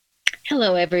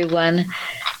Hello, everyone,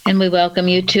 and we welcome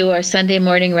you to our Sunday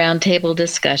morning roundtable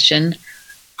discussion.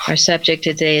 Our subject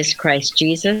today is Christ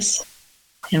Jesus,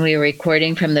 and we are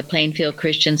recording from the Plainfield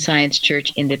Christian Science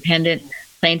Church Independent,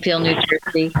 Plainfield, New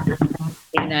Jersey,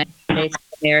 United States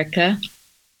of America.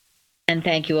 And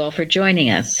thank you all for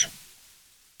joining us.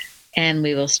 And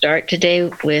we will start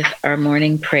today with our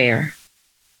morning prayer.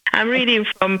 I'm reading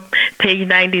from page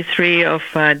 93 of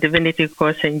Divinity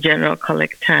Course in General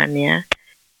Collectania.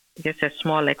 Just a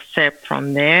small excerpt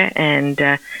from there, and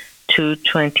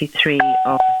 223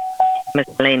 of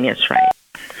Miscellaneous Rites.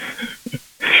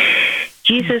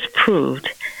 Jesus proved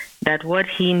that what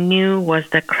he knew was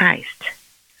the Christ,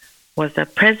 was the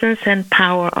presence and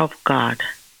power of God.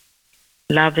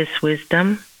 Love is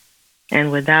wisdom, and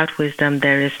without wisdom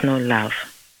there is no love.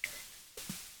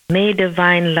 May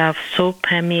divine love so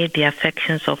permeate the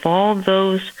affections of all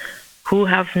those who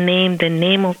have named the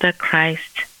name of the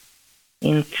Christ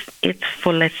in its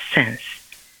fullest sense,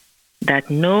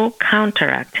 that no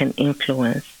counteracting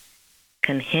influence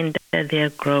can hinder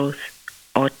their growth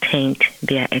or taint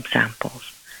their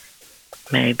examples.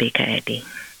 Mary Baker Eddy.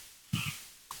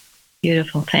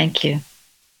 Beautiful, thank you.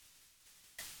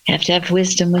 You have to have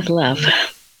wisdom with love.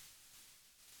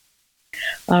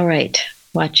 All right,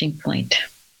 watching point.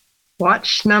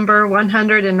 Watch number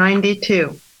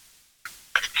 192.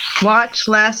 Watch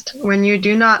lest, when you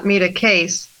do not meet a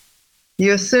case,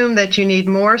 you assume that you need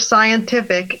more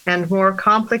scientific and more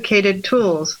complicated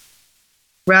tools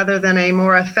rather than a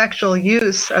more effectual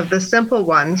use of the simple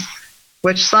ones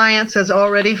which science has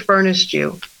already furnished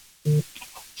you.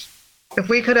 If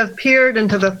we could have peered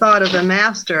into the thought of the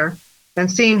Master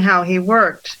and seen how he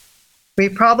worked, we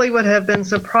probably would have been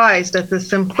surprised at the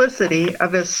simplicity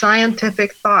of his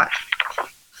scientific thought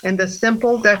and the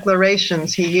simple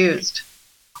declarations he used.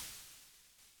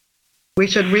 We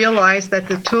should realize that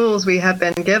the tools we have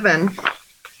been given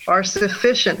are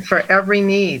sufficient for every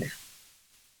need.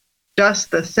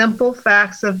 Just the simple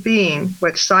facts of being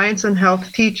which science and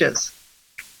health teaches,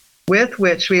 with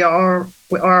which we are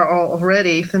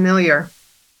already familiar.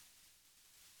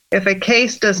 If a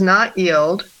case does not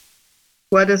yield,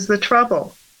 what is the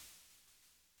trouble?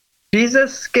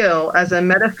 Jesus' skill as a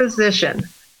metaphysician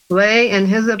lay in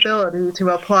his ability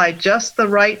to apply just the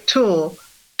right tool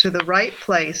to the right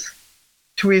place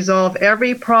to resolve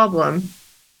every problem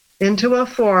into a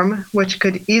form which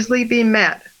could easily be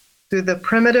met through the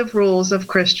primitive rules of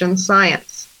Christian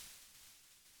science.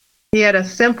 He had a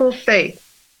simple faith,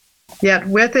 yet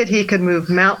with it he could move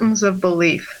mountains of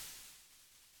belief.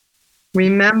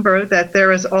 Remember that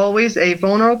there is always a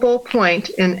vulnerable point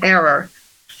in error,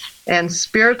 and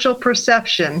spiritual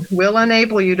perception will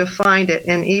enable you to find it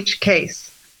in each case.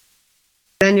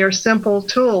 Then your simple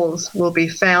tools will be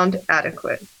found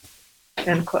adequate.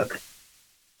 End quote.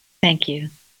 Thank you.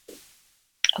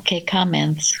 Okay,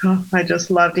 comments. Oh, I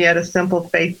just loved he had a simple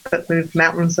faith that moved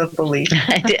mountains of belief.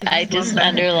 I just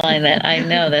underline that. I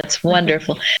know, that's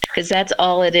wonderful, because that's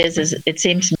all it is it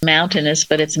seems mountainous,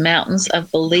 but it's mountains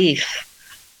of belief.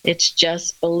 It's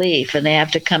just belief, and they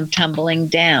have to come tumbling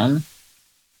down.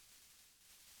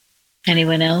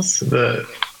 Anyone else? The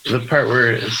part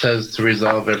where it says to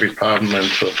resolve every problem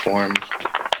into a form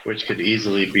which could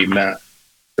easily be met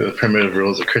through the primitive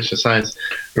rules of Christian science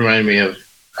reminded me of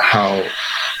how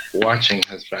watching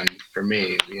has been for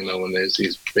me. You know, when there's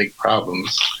these big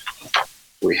problems,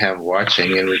 we have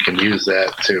watching, and we can use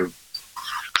that to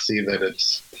see that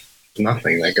it's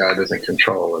nothing, that God is in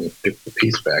control, and get the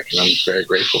peace back. And I'm very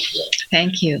grateful for that.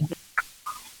 Thank you.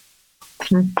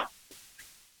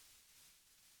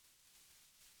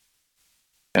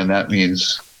 And that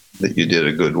means that you did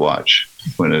a good watch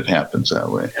when it happens that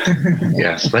way.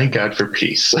 Yes, thank God for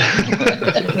peace.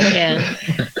 Yeah.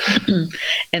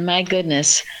 And my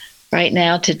goodness, right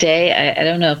now, today, I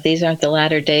don't know if these aren't the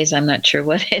latter days. I'm not sure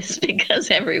what is,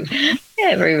 because every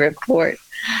report,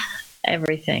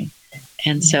 everything.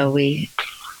 And so we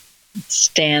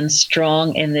stand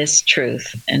strong in this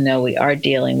truth and know we are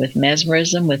dealing with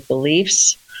mesmerism, with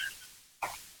beliefs,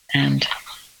 and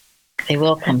they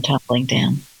will come tumbling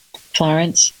down.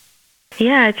 Florence?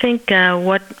 Yeah, I think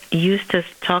what Eustace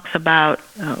talks about,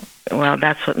 well,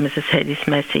 that's what Mrs. Eddy's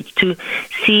message, to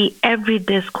see every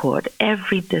discord.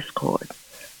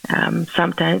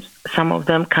 Sometimes some of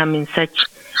them come in such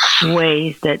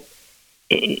ways that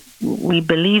we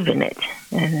believe in it,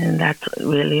 and that's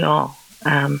really all.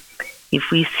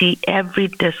 If we see every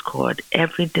discord,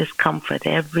 every discomfort,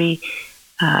 every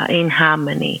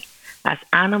inharmony as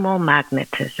animal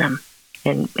magnetism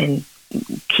and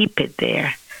keep it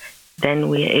there, then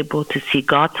we are able to see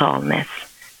God's allness,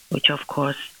 which of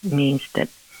course means that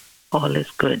all is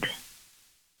good.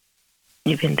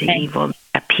 Even the evil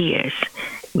appears,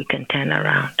 we can turn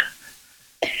around.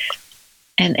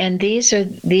 And these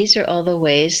are all the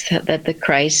ways that the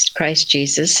Christ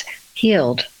Jesus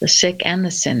healed the sick and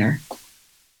the sinner.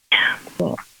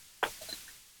 Cool.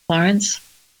 Florence?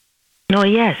 No,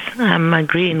 yes, I'm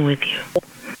agreeing with you.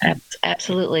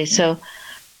 Absolutely. So,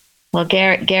 well,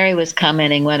 Gary was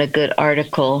commenting what a good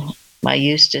article by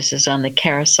Eustace is on the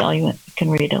carousel. You can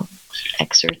read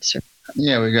excerpts.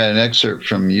 Yeah, we got an excerpt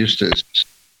from Eustace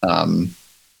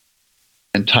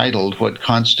entitled "What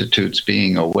Constitutes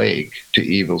Being Awake to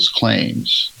Evil's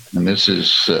Claims," and this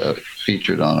is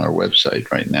featured on our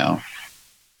website right now.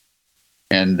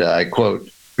 And I quote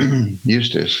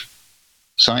Eustace: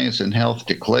 "Science and Health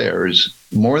declares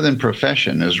more than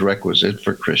profession is requisite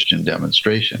for Christian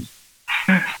demonstration.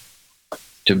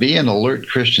 To be an alert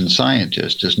Christian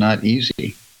scientist is not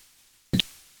easy.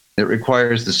 It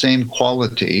requires the same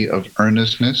quality of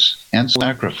earnestness and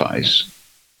sacrifice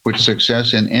which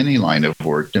success in any line of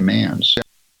work demands.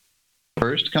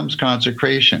 First comes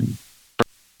consecration,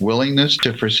 willingness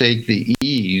to forsake the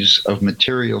ease of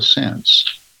material sense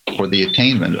for the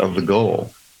attainment of the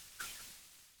goal.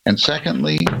 And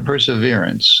secondly,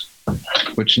 perseverance,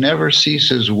 which never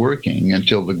ceases working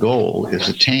until the goal is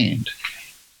attained.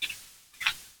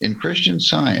 In Christian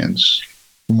Science,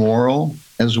 moral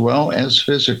as well as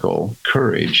physical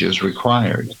courage is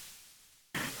required.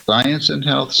 Science and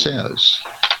Health says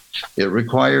it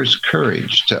requires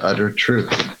courage to utter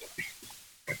truth.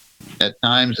 At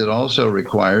times, it also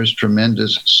requires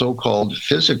tremendous so-called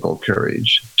physical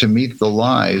courage to meet the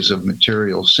lies of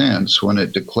material sense when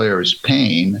it declares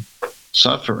pain,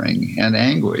 suffering, and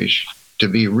anguish to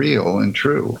be real and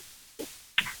true.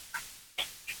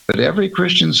 But every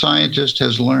Christian scientist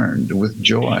has learned with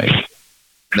joy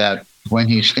that when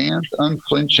he stands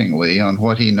unflinchingly on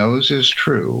what he knows is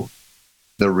true,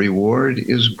 the reward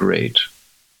is great.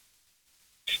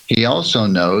 He also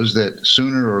knows that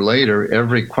sooner or later,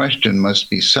 every question must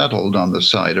be settled on the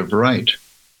side of right,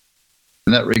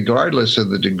 and that regardless of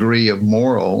the degree of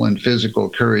moral and physical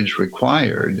courage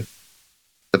required,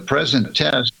 the present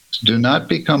tests do not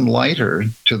become lighter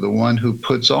to the one who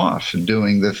puts off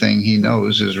doing the thing he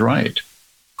knows is right.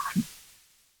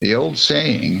 The old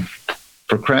saying,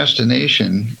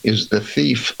 procrastination is the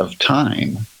thief of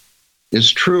time,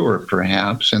 is truer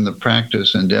perhaps in the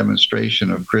practice and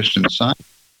demonstration of Christian Science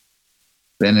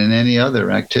than in any other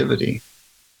activity.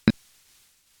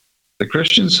 The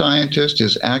Christian Scientist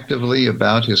is actively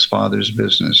about his Father's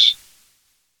business.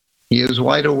 He is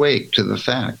wide awake to the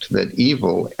fact that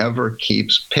evil ever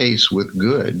keeps pace with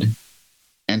good,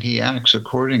 and he acts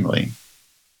accordingly.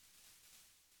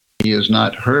 He is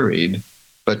not hurried,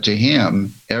 but to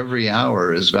him every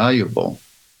hour is valuable.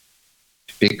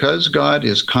 Because God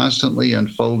is constantly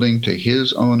unfolding to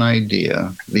his own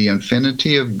idea the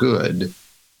infinity of good,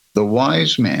 the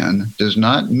wise man does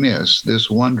not miss this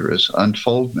wondrous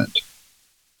unfoldment.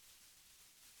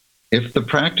 If the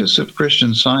practice of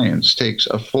Christian Science takes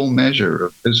a full measure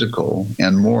of physical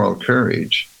and moral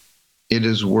courage, it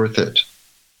is worth it.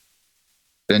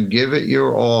 Then give it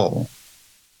your all.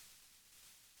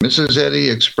 Mrs. Eddy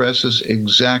expresses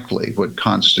exactly what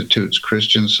constitutes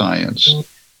Christian Science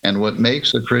and what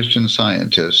makes a Christian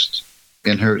Scientist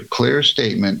in her clear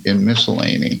statement in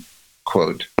Miscellany,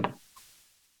 quote,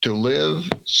 "To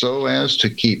live so as to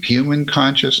keep human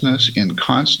consciousness in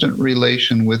constant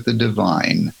relation with the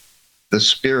divine, the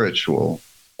spiritual,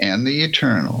 and the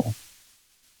eternal,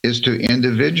 is to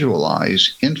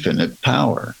individualize infinite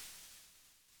power.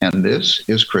 And this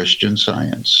is Christian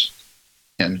Science."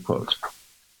 End quote.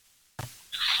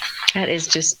 That is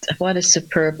just, what a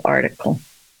superb article.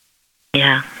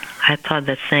 Yeah, I thought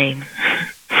the same.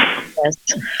 Yes.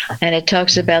 And it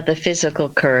talks about the physical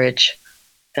courage,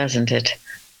 doesn't it?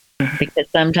 Because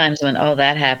sometimes when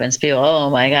that happens, people, oh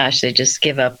my gosh, they just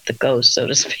give up the ghost, so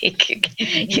to speak.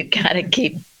 You gotta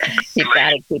keep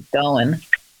going.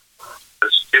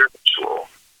 The spiritual.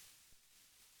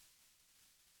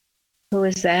 Who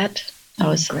is that?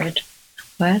 Oh, it's Ingrid.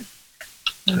 What?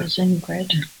 It was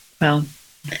Ingrid. Well,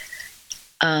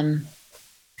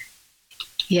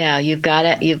 yeah, you've got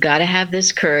to have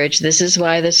this courage. This is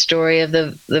why the story of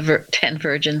the 10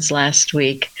 virgins last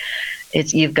week.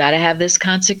 You've got to have this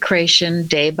consecration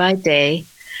day by day.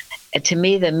 And to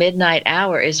me, the midnight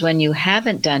hour is when you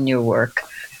haven't done your work.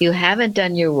 You haven't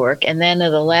done your work, and then at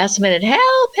the last minute, help,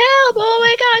 help, oh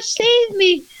my gosh, save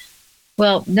me.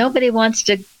 Well, nobody wants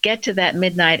to get to that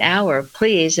midnight hour,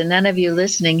 please, and none of you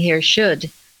listening here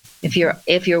should. If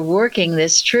you're working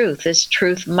this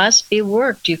truth must be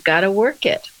worked. You've got to work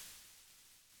it.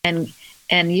 And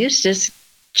Eustace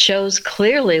shows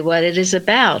clearly what it is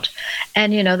about.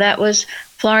 And, that was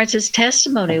Florence's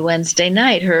testimony Wednesday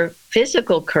night, her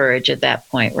physical courage at that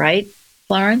point, right,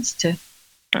 Florence?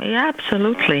 Yeah,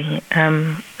 absolutely.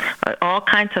 All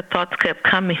kinds of thoughts kept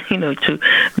coming, to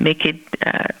make it,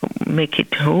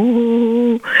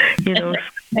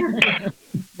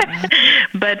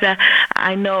 But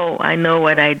I know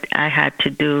what I had to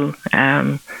do,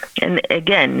 and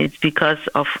again, it's because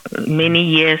of many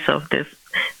years of this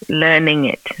learning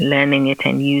it,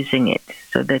 and using it,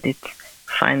 so that it's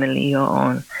finally your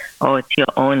own, or it's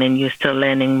your own, and you're still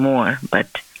learning more. But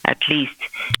at least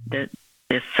the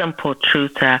simple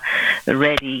truths are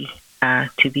ready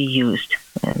to be used,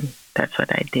 and that's what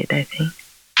I did, I think.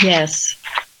 Yes,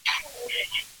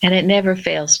 and it never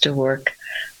fails to work.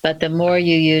 But the more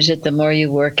you use it, the more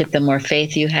you work it, the more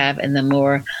faith you have, and the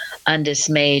more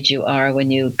undismayed you are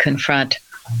when you confront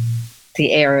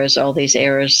the errors, all these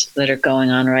errors that are going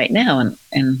on right now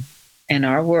in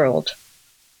our world.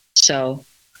 So,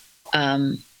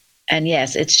 and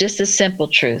yes, it's just a simple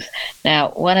truth. Now,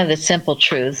 one of the simple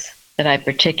truths that I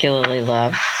particularly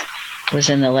love was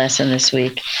in the lesson this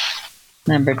week,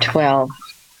 number 12,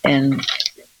 in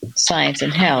Science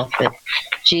and Health, that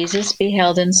Jesus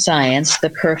beheld in science the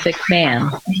perfect man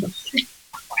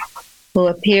who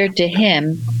appeared to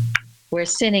him where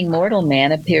sinning mortal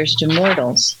man appears to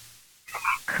mortals.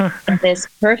 This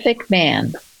perfect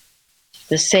man,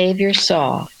 the Savior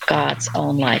saw God's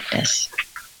own likeness.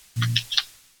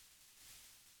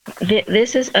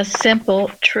 This is a simple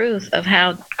truth of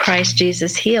how Christ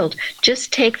Jesus healed.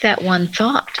 Just take that one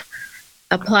thought,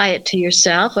 apply it to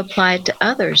yourself, apply it to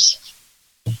others.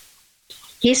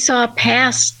 He saw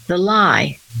past the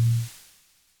lie,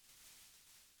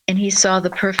 and he saw the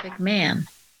perfect man.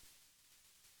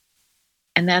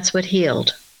 And that's what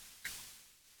healed.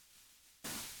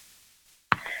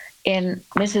 In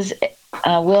Mrs.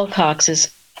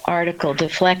 Wilcox's article,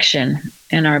 Deflection,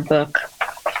 in our book,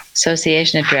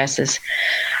 Association Addresses,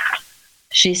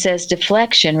 she says,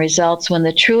 deflection results when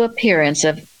the true appearance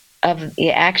of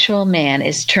the actual man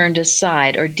is turned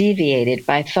aside or deviated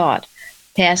by thought,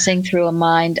 passing through a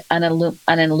mind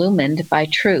unillumined by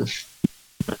truth.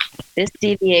 This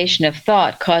deviation of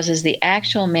thought causes the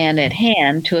actual man at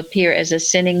hand to appear as a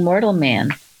sinning mortal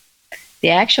man. The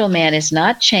actual man is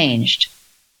not changed,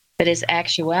 but his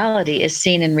actuality is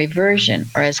seen in reversion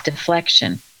or as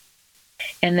deflection.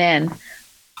 And then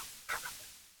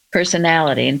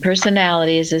personality. And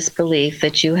personality is this belief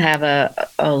that you have a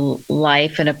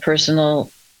life and a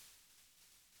personal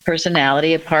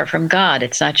personality apart from God.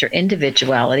 It's not your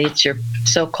individuality, it's your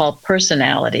so-called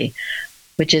personality,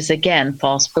 which is, again,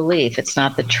 false belief. It's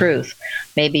not the truth.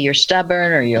 Maybe you're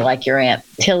stubborn, or you're like your Aunt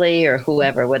Tilly, or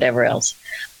whoever, whatever else.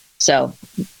 So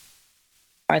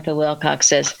Arthur Wilcox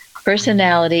says,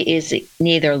 personality is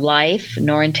neither life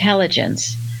nor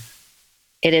intelligence.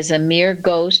 It is a mere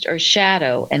ghost or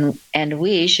shadow, and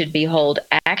we should behold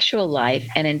actual life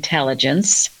and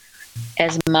intelligence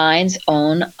as mind's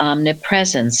own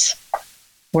omnipresence,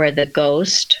 where the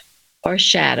ghost or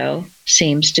shadow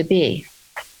seems to be.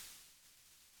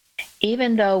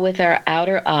 Even though with our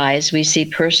outer eyes we see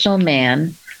personal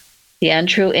man, the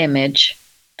untrue image,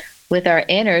 with our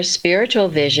inner spiritual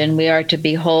vision we are to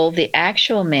behold the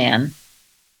actual man,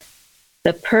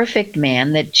 the perfect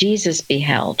man that Jesus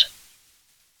beheld.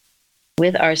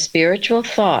 With our spiritual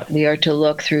thought we are to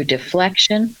look through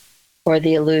deflection or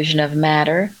the illusion of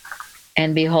matter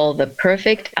and behold the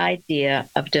perfect idea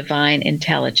of divine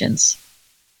intelligence.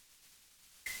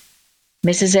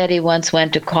 Mrs. Eddy once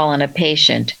went to call on a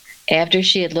patient. After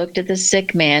she had looked at the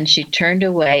sick man, she turned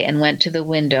away and went to the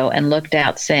window and looked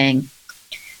out, saying,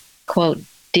 quote,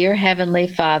 "Dear Heavenly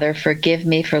Father, forgive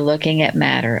me for looking at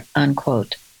matter,"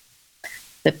 unquote.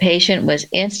 The patient was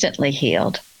instantly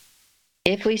healed.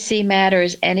 If we see matter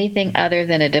as anything other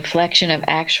than a deflection of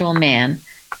actual man,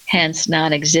 hence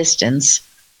non-existent,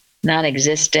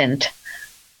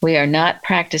 we are not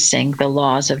practicing the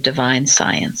laws of divine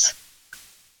science.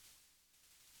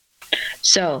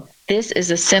 So this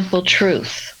is a simple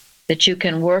truth that you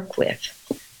can work with.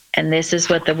 And this is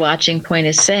what the watching point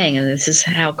is saying. And this is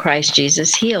how Christ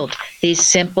Jesus healed. These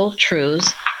simple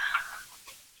truths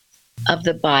of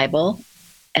the Bible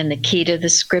and the key to the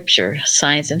scripture,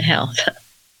 Science and Health,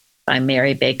 by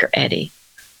Mary Baker Eddy.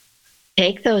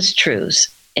 Take those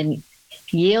truths and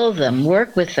yield them,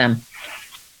 work with them.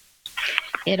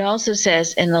 It also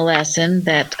says in the lesson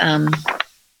that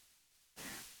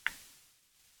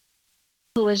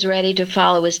who is ready to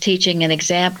follow his teaching and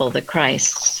example, the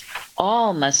Christ's,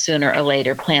 all must sooner or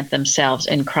later plant themselves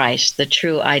in Christ, the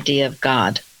true idea of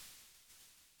God.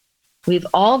 We've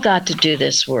all got to do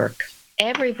this work.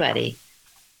 Everybody.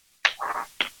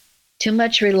 too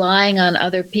much relying on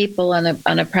other people, on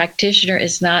a practitioner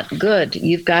is not good.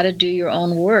 You've got to do your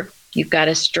own work. You've got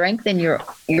to strengthen your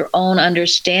own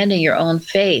understanding, your own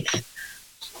faith.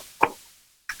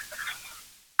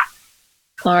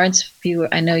 Florence,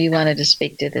 I know you wanted to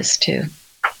speak to this too.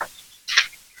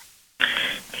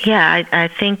 Yeah, I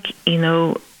think,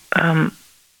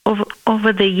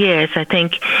 over the years, I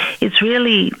think it's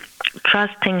really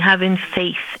trusting, having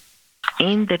faith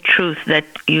in the truth that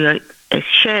you are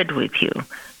shared with you.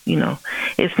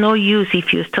 It's no use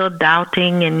if you're still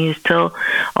doubting and you're still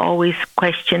always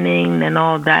questioning and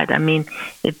all that. I mean,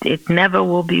 it never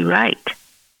will be right.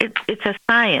 It's a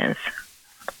science.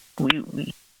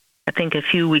 I think a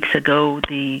few weeks ago,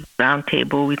 the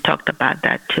Roundtable, we talked about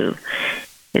that too.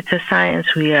 It's a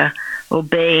science. We are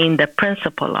obeying the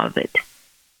principle of it.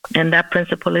 And that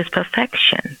principle is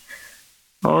perfection.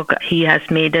 He has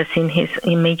made us in his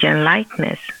image and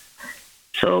likeness.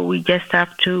 So we just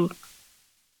have to,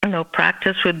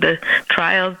 practice with the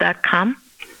trials that come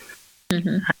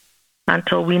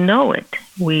until we know it.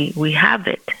 We have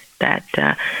it. That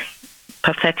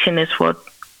perfection is what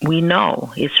we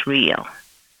know is real.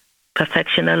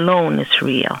 Perfection alone is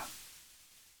real.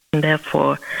 And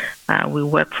therefore, we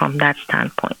work from that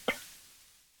standpoint.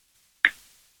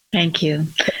 Thank you.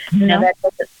 Now, that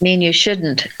doesn't mean you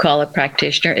shouldn't call a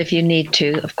practitioner. If you need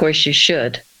to, of course you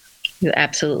should. You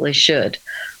absolutely should.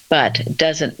 But it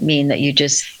doesn't mean that you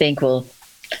just think, well,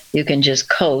 you can just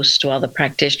coast while the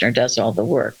practitioner does all the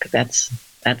work. That's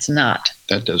not.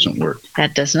 That doesn't work.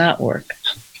 That does not work.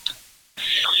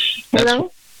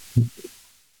 Hello?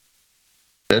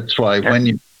 That's why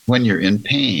when you're in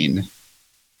pain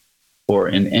or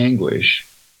in anguish,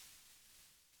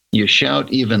 you shout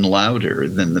even louder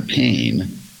than the pain,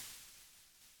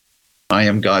 I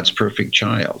am God's perfect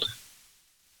child.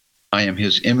 I am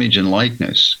his image and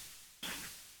likeness.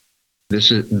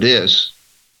 This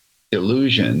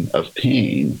illusion of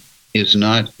pain is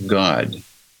not God,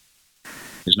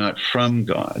 is not from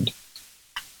God,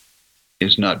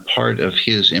 is not part of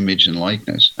his image and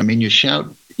likeness. I mean, you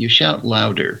shout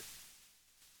louder.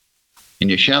 And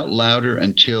you shout louder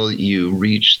until you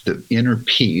reach the inner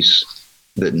peace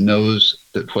that knows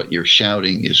that what you're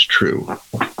shouting is true.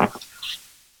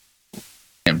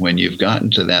 And when you've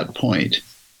gotten to that point,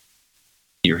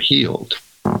 you're healed.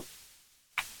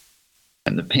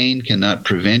 And the pain cannot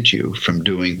prevent you from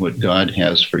doing what God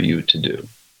has for you to do.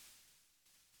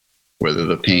 Whether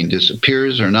the pain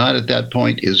disappears or not at that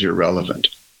point is irrelevant.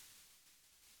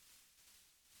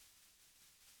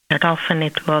 But often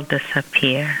it will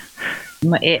disappear.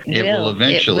 It will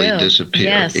eventually disappear.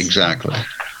 Yes. Exactly.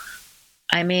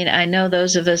 I mean, I know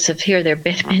those of us have here, there have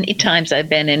been many times I've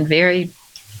been in very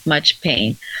much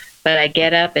pain, but I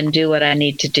get up and do what I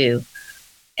need to do.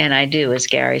 And I do, as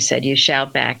Gary said, you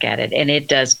shout back at it, and it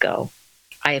does go.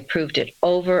 I have proved it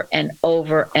over and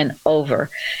over and over.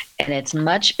 And it's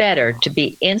much better to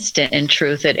be instant in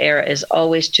truth that error is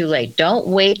always too late. Don't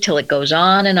wait till it goes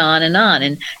on and on and on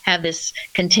and have this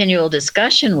continual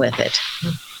discussion with it.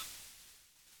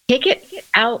 Kick it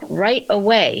out right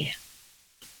away.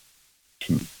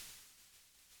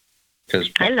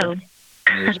 Hello.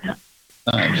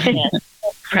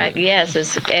 Yes,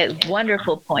 it's a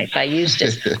wonderful point by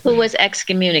Eustace, who was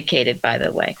excommunicated, by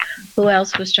the way. Who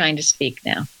else was trying to speak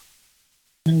now?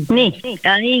 Me,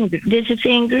 Ingrid. This is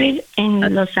Ingrid in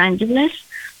Los Angeles.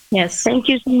 Yes. Thank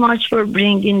you so much for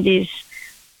bringing this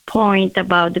point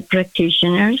about the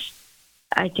practitioners.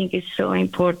 I think it's so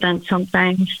important.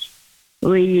 Sometimes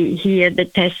we hear the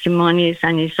testimonies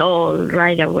and it's all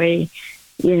right away.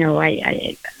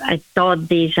 I thought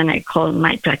this and I called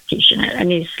my practitioner.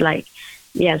 And it's like,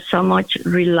 so much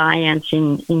reliance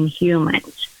in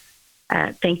important.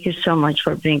 Thank you so much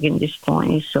for bringing this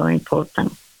point. It's so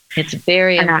important. It's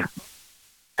very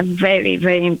very,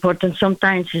 very important.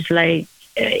 Sometimes it's like,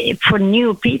 for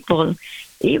new people,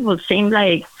 it will seem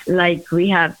like we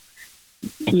have,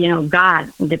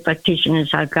 God, the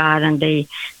practitioners are God, and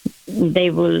they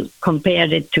will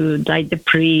compare it to like the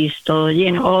priest or,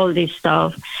 all this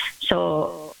stuff.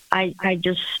 So I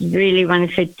just really want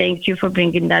to say thank you for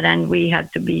bringing that, and we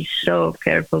have to be so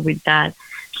careful with that,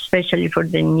 especially for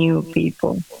the new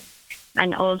people.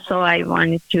 And also I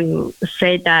wanted to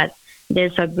say that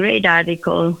there's a great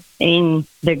article in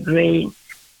the great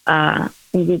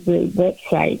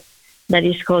website that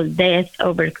is called Death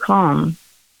Overcome.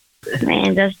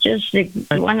 Man, that's just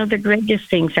one of the greatest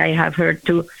things I have heard,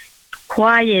 to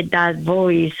quiet that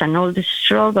voice and all the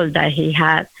struggle that he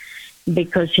had,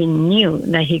 because he knew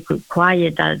that he could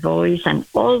quiet that voice, and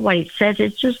all what it says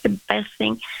is just the best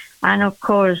thing. And of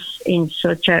course, in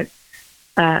such a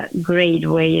great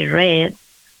way read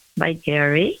by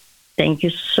Gary. Thank you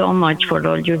so much for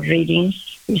all your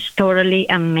readings. It's totally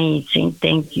amazing.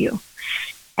 Thank you.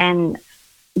 And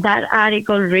that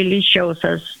article really shows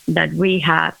us that we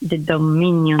have the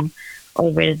dominion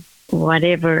over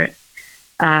whatever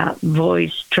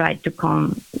voice tried to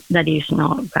come that is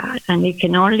not God. And we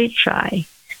can only try.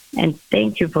 And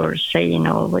thank you for saying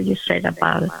all what you said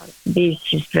about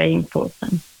this is very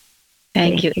important.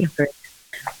 Thank you.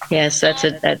 Yes, that's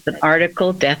an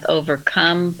article, Death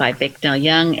Overcome by Bicknell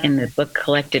Young in the book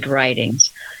Collected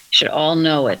Writings. You should all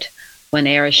know it. When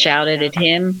Era shouted at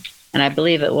him, and I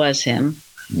believe it was him,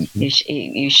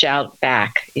 you shout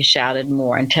back. You shouted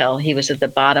more until he was at the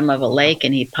bottom of a lake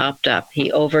and he popped up.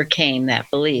 He overcame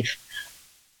that belief.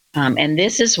 And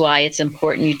this is why it's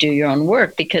important you do your own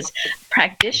work, because a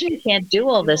practitioner can't do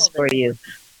all this for you.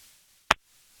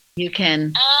 You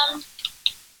can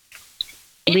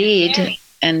lead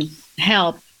and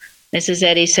help. Mrs.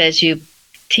 Eddy says you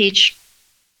teach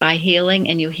by healing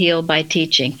and you heal by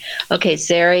teaching. Okay,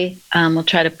 Zeri, we'll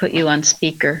try to put you on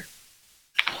speaker.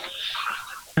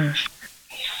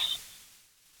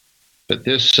 But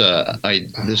this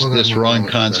wrong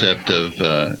concept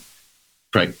of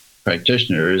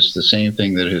practitioner is the same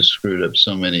thing that has screwed up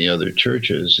so many other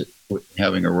churches,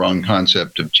 having a wrong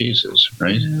concept of Jesus,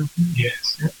 right?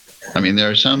 Yes. I mean, there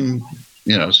are some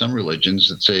religions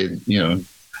that say,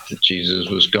 that Jesus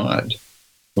was God.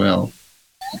 Well,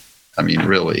 I mean,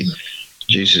 really,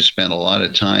 Jesus spent a lot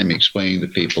of time explaining to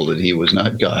people that he was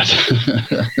not God,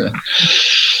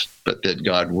 but that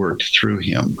God worked through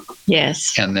him.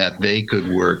 Yes. And that they could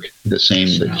work the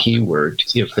same that he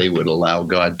worked if they would allow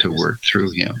God to work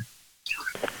through him.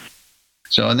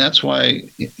 So, and that's why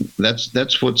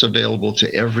that's what's available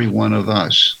to every one of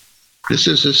us. This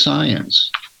is a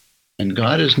science, and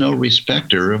God is no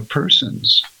respecter of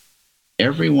persons.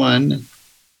 Everyone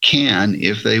can,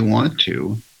 if they want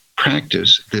to,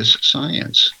 practice this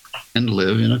science and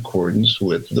live in accordance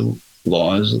with the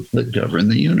laws that govern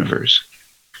the universe.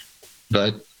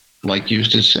 But like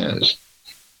Eustace says,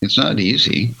 it's not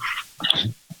easy.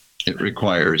 It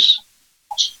requires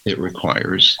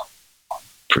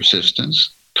persistence,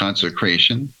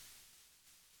 consecration,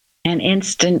 and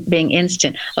being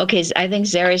instant. Okay, I think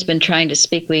Zeri's been trying to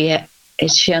speak.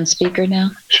 Is she on speaker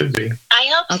now? Should be. I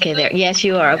hope so. Okay, there. Yes,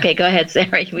 you are. Okay, go ahead,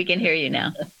 Zeri. We can hear you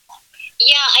now.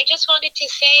 Yeah, I just wanted to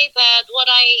say that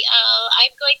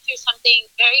I'm going through something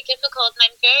very difficult, and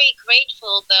I'm very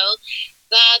grateful, though,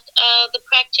 that the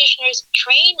practitioners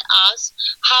train us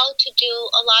how to do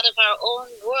a lot of our own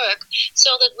work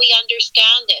so that we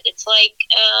understand it. It's like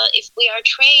if we are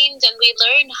trained and we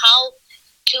learn how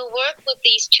to work with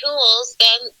these tools,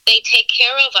 then they take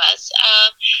care of us.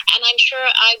 And I'm sure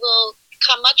I will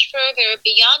come much further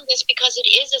beyond this because it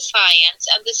is a science,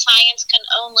 and the science can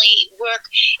only work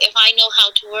if I know how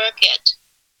to work it.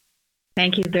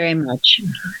 Thank you very much.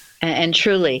 And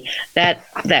truly, that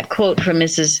quote from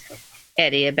Mrs.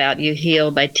 Eddy about you heal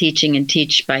by teaching and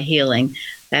teach by healing,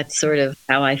 that's sort of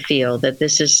how I feel, that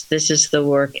this is the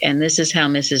work, and this is how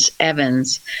Mrs.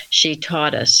 Evans, she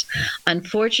taught us.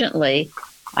 Unfortunately,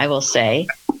 I will say,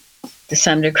 to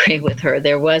some degree with her,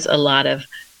 there was a lot of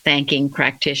thanking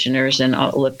practitioners and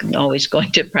always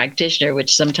going to practitioner,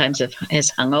 which sometimes has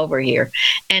hung over here.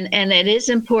 And it is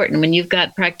important when you've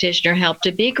got practitioner help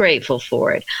to be grateful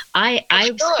for it. I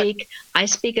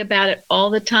speak about it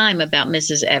all the time about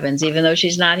Mrs. Evans, even though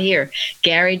she's not here.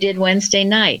 Gary did Wednesday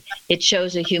night. It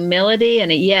shows a humility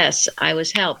and yes, I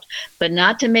was helped, but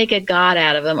not to make a God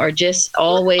out of them or just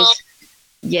always.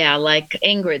 Yeah, like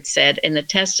Ingrid said in the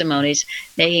testimonies,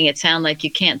 making it sound like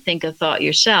you can't think a thought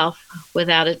yourself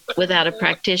without a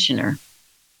practitioner.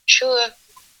 Sure.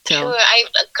 Sure. I'm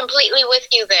completely with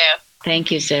you there.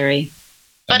 Thank you, Zeri.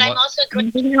 But I'm also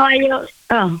grateful.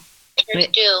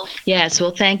 Yes,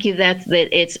 well, thank you. That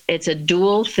it's a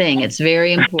dual thing. It's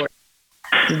very important.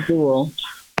 It's a dual.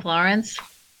 Florence?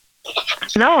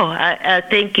 No, I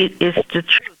think it is the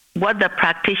truth. What the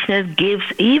practitioner gives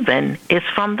even is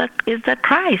the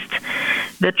Christ.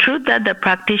 The truth that the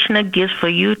practitioner gives for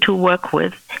you to work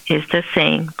with is the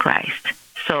same Christ.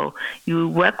 So you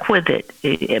work with it,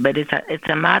 but it's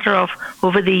a matter of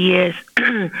over the years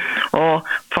or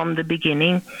from the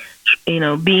beginning,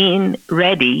 being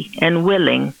ready and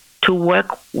willing to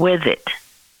work with it,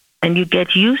 and you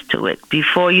get used to it.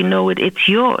 Before you know it, it's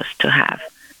yours to have.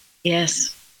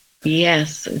 Yes.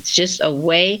 Yes, it's just a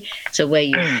way. It's a way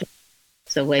you feel.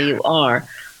 It's a way you are.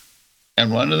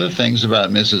 And one of the things about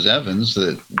Mrs. Evans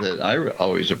that I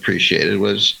always appreciated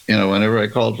was, whenever I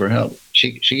called for help,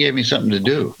 she gave me something to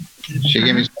do. She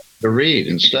gave me something to read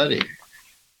and study.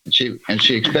 And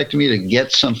she expected me to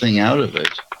get something out of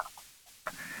it.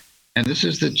 And this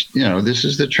is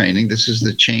the training, this is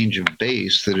the change of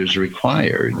base that is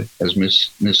required, as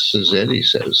Mrs. Eddy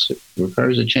says. It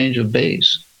requires a change of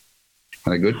base.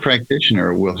 And a good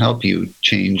practitioner will help you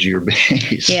change your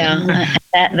base. Yeah,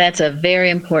 that's a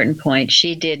very important point.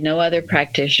 She did. No other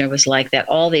practitioner was like that.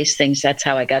 All these things, that's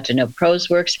how I got to know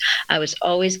ProseWorks. I was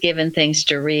always given things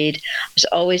to read. I was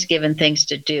always given things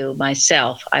to do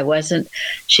myself. I wasn't,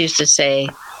 she used to say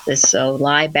this, so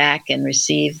lie back and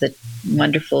receive the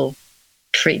wonderful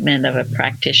treatment of a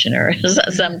practitioner.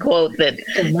 Some quote that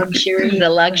the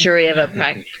luxury of a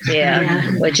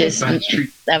practitioner, which is,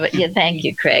 thank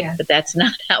you, Craig, but that's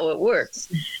not how it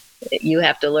works. You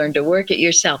have to learn to work it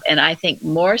yourself. And I think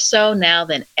more so now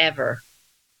than ever,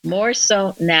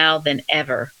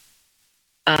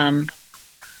 I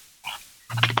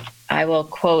will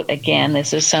quote again.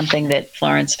 This is something that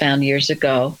Florence found years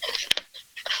ago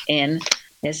in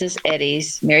Mrs.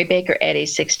 Eddy's, Mary Baker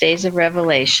Eddy's 6 Days of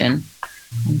Revelation,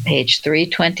 on page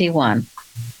 321.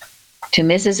 To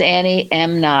Mrs. Annie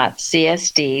M. Knott,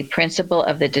 CSD, principal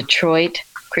of the Detroit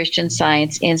Christian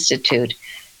Science Institute,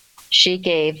 she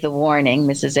gave the warning,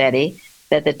 Mrs. Eddy,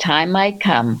 that the time might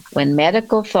come when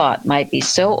medical thought might be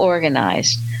so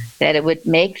organized that it would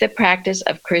make the practice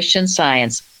of Christian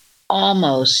Science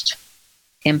almost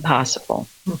impossible.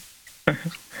 The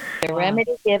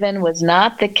remedy given was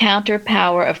not the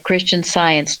counterpower of Christian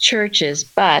Science churches,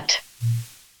 but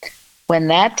when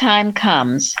that time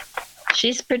comes,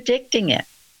 she's predicting it.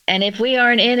 And if we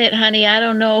aren't in it, honey, I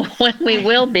don't know when we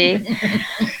will be.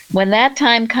 When that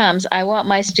time comes, I want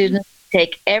my students to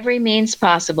take every means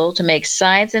possible to make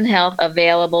science and health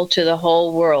available to the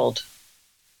whole world.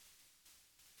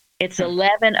 It's a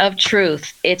leaven of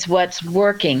truth. It's what's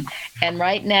working. And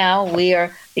right now we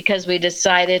are, because we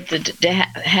decided to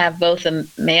have both a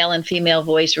male and female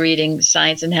voice reading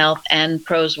Science and Health and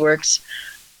ProseWorks.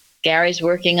 Gary's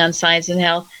working on Science and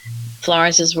Health.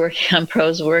 Florence is working on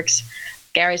ProseWorks.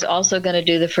 Gary's also going to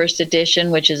do the first edition,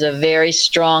 which is a very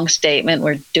strong statement.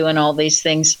 We're doing all these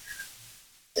things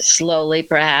slowly,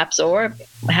 perhaps, or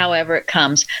however it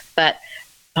comes. But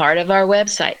part of our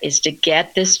website is to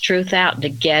get this truth out, to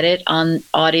get it on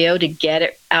audio, to get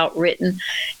it out written,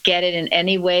 get it in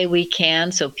any way we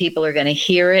can, so people are going to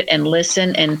hear it and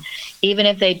listen. And even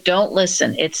if they don't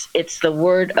listen, it's the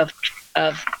word of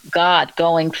God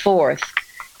going forth,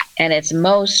 and it's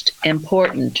most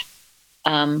important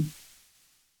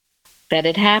that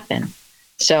it happen.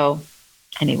 So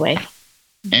anyway.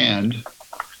 And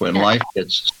when life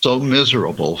gets so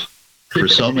miserable for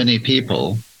so many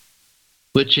people,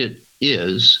 which it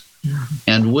is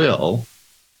and will,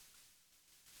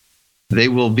 they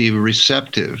will be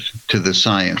receptive to the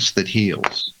science that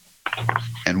heals.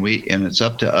 And it's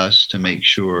up to us to make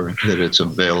sure that it's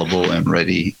available and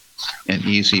ready and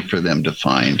easy for them to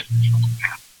find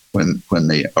when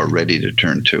they are ready to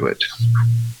turn to it.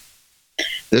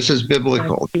 This is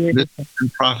biblical. This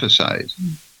is prophesied.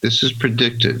 This is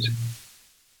predicted.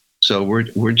 So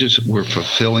we're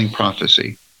fulfilling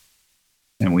prophecy,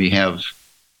 and we can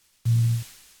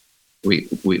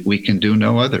do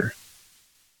no other.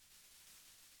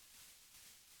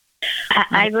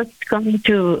 I was going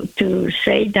to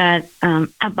say that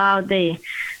about the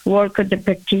work of the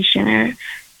practitioner.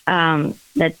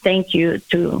 That thank you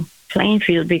to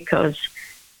Plainfield, because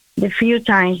the few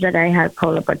times that I have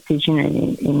called a practitioner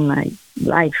in my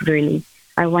life, really,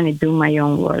 I want to do my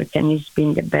own work, and it's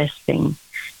been the best thing,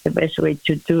 the best way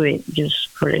to do it, just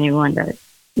for anyone that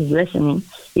is listening.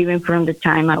 Even from the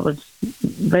time I was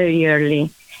very early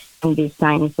in the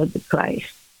science of the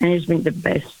Christ, and it's been the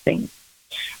best thing.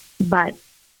 But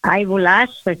I will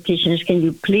ask practitioners, can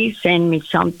you please send me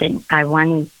something? I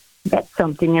want to get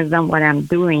something else than what I'm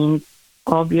doing,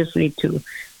 obviously, to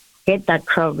get that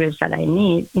progress that I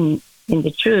need in the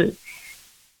truth.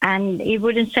 And he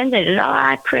wouldn't send it. Oh,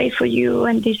 I pray for you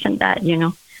and this and that,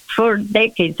 For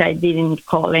decades, I didn't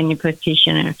call any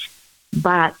practitioner.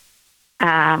 But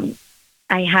I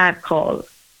have called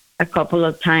a couple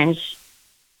of times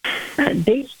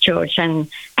this church, and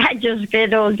I just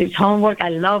get all this homework. I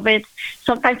love it.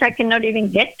 Sometimes I cannot even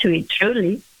get to it,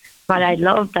 truly. But I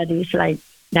love that it's like,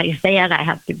 that is there, I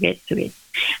have to get to it.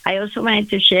 I also wanted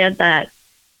to share that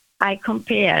I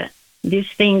compare this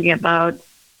thing about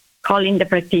calling the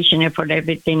practitioner for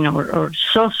everything or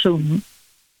so soon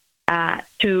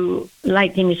to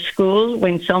like in school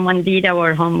when someone did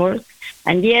our homework.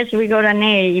 And yes, we got an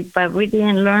A, but we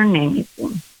didn't learn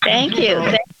anything. Thank you.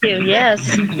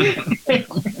 Yes.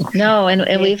 No,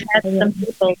 and we've had some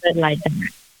people that like that.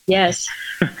 Yes,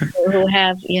 who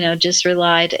have, just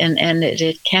relied, and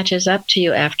it catches up to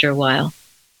you after a while.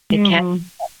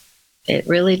 It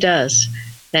really does.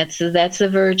 That's the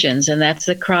virgins, and that's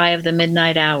the cry of the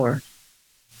midnight hour.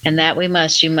 And that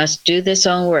you must do this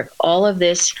own work. All of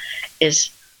this is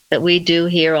that we do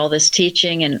here, all this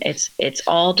teaching, and it's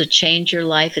all to change your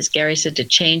life, as Gary said, to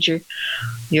change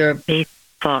your base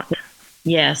thought.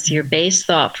 Yes, your base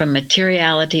thought from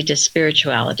materiality to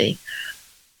spirituality.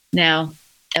 Now,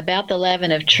 about the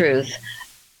leaven of truth,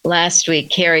 last week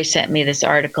Carrie sent me this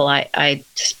article. I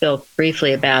spoke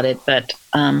briefly about it, but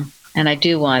and I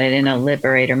do want it in a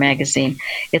Liberator magazine.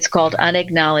 It's called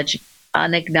Unacknowledged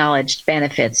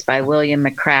Benefits by William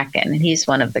McCracken, and he's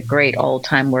one of the great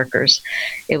old-time workers.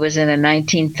 It was in a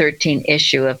 1913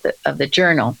 issue of the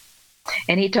journal,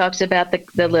 and he talks about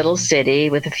the little city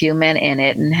with a few men in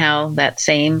it, and how that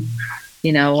same,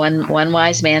 one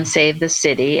wise man saved the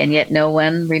city, and yet no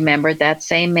one remembered that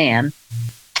same man.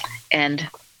 And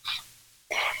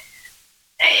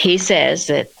he says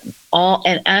that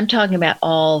and I'm talking about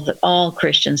all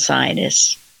Christian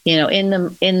scientists, in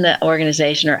the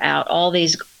organization or out, all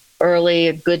these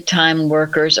early good time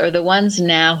workers are the ones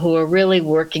now who are really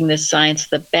working this science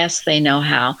the best they know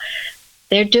how.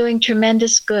 They're doing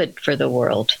tremendous good for the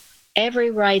world.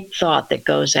 Every right thought that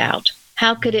goes out,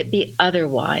 how could it be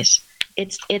otherwise?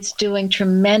 It's doing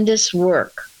tremendous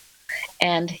work.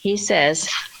 And he says,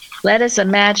 let us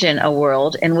imagine a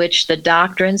world in which the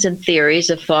doctrines and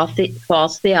theories of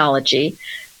false theology,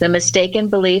 the mistaken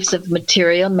beliefs of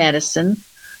material medicine,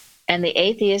 and the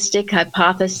atheistic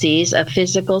hypotheses of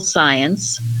physical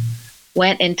science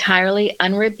went entirely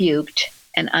unrebuked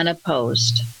and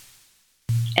unopposed.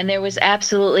 And there was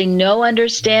absolutely no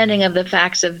understanding of the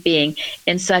facts of being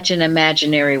in such an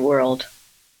imaginary world.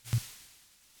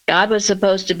 God was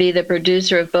supposed to be the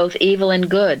producer of both evil and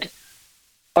good,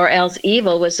 or else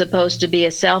evil was supposed to be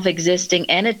a self-existing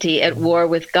entity at war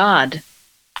with God.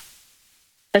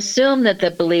 Assume that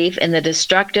the belief in the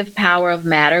destructive power of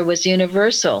matter was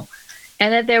universal,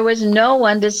 and that there was no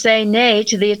one to say nay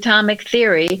to the atomic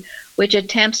theory, which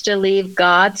attempts to leave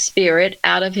God's spirit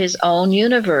out of his own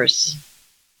universe.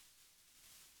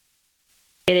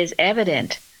 It is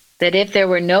evident that if there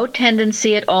were no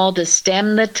tendency at all to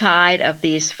stem the tide of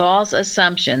these false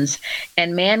assumptions,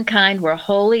 and mankind were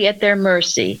wholly at their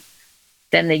mercy,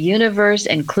 then the universe,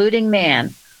 including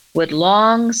man, would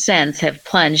long since have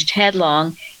plunged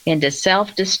headlong into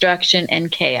self-destruction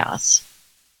and chaos.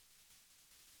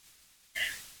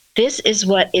 This is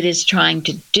what it is trying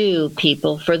to do,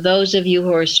 people, for those of you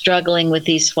who are struggling with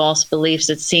these false beliefs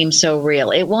that seem so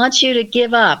real. It wants you to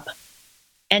give up.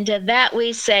 And to that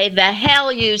we say, the hell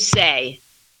you say.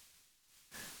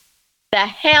 The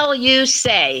hell you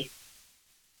say.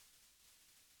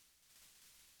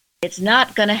 It's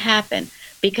not going to happen,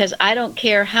 because I don't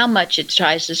care how much it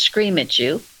tries to scream at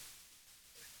you.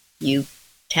 You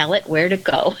tell it where to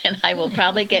go, and I will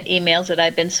probably get emails that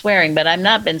I've been swearing, but I've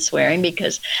not been swearing,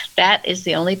 because that is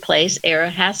the only place error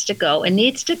has to go and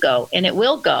needs to go, and it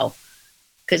will go,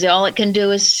 because all it can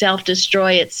do is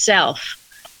self-destroy itself.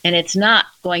 And it's not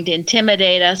going to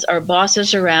intimidate us or boss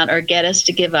us around or get us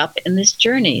to give up in this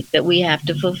journey that we have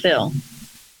to fulfill.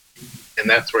 And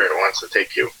that's where it wants to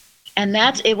take you. And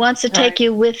it wants to take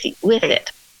you with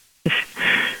it.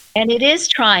 And it is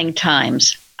trying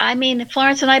times. I mean,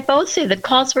 Florence and I both see the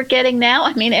calls we're getting now.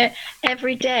 I mean,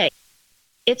 every day.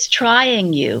 It's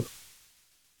trying you.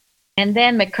 And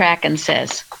then McCracken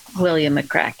says, William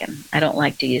McCracken, I don't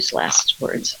like to use last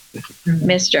words,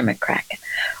 Mr. McCracken,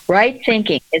 right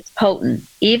thinking is potent,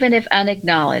 even if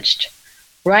unacknowledged.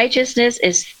 Righteousness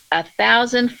is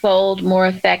 1,000-fold more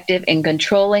effective in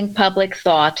controlling public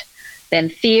thought than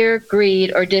fear,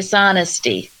 greed, or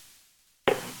dishonesty.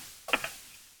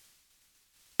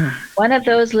 One of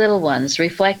those little ones,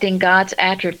 reflecting God's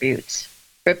attributes,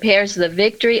 prepares the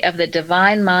victory of the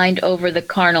divine mind over the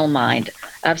carnal mind,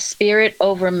 of spirit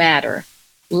over matter,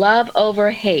 love over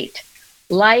hate,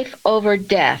 life over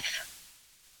death.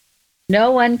 No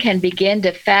one can begin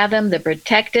to fathom the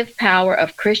protective power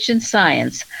of Christian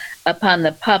Science upon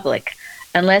the public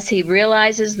unless he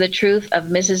realizes the truth of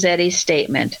Mrs. Eddy's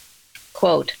statement,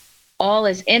 quote, all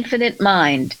is infinite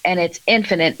mind and its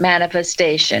infinite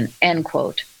manifestation, end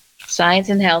quote. Science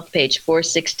and Health, page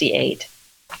 468.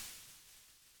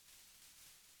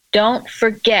 Don't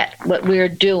forget what we're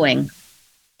doing.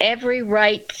 Every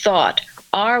right thought,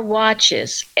 our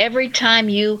watches, every time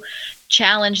you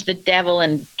challenge the devil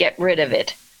and get rid of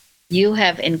it, you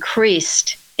have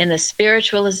increased in the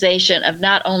spiritualization of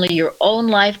not only your own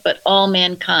life, but all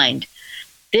mankind.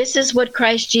 This is what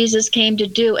Christ Jesus came to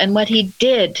do and what he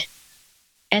did.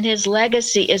 And his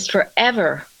legacy is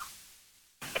forever.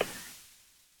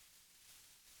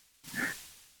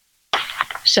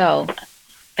 So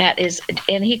That is,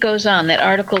 and he goes on, that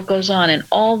article goes on in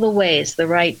all the ways the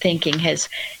right thinking has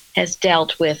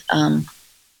dealt with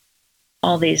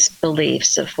all these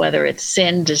beliefs of whether it's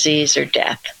sin, disease, or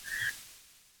death.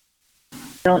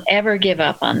 Don't ever give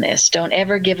up on this. Don't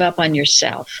ever give up on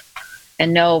yourself.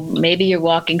 And no, maybe you're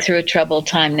walking through a troubled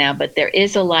time now, but there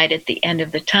is a light at the end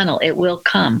of the tunnel. It will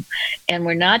come. And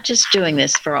we're not just doing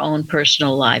this for our own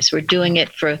personal lives. We're doing it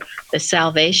for the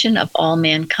salvation of all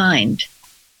mankind.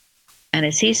 And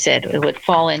as he said, it would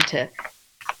fall into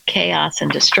chaos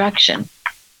and destruction.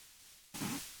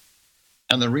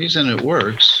 And the reason it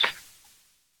works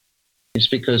is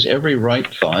because every right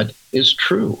thought is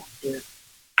true.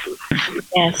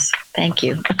 Yes, thank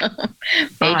you.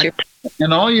 Major.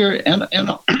 And all you're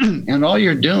and all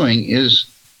you're doing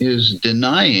is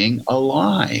denying a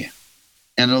lie,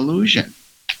 an illusion,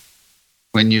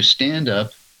 when you stand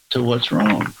up to what's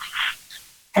wrong.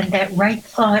 And that right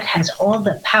thought has all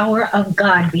the power of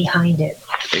God behind it.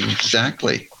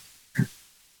 Exactly.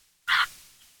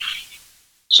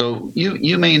 So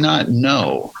you may not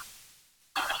know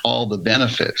all the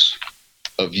benefits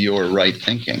of your right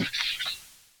thinking,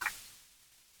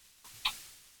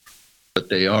 but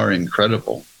they are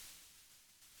incredible.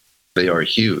 They are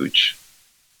huge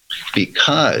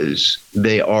because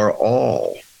they are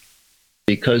all,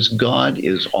 because God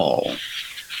is all.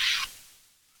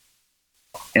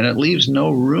 And it leaves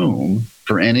no room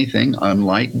for anything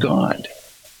unlike God.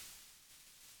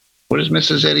 What does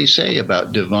Mrs. Eddy say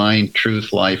about divine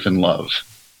truth, life, and love?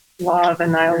 Law of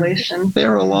annihilation.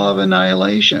 They're a law of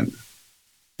annihilation.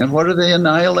 And what are they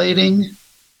annihilating?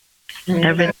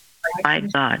 Everything by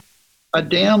God. A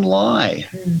damn lie.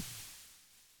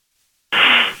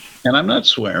 And I'm not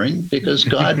swearing because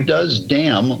God does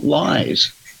damn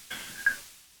lies.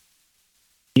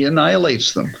 He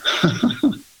annihilates them.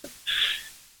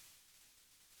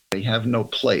 They have no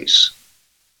place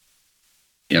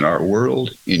in our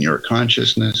world, in your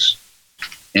consciousness,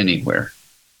 anywhere.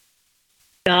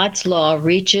 God's law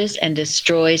reaches and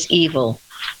destroys evil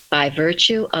by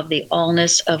virtue of the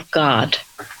allness of God.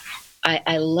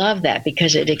 I love that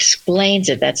because it explains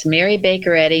it. That's Mary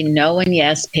Baker Eddy, No and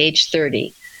Yes, page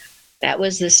 30. That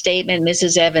was the statement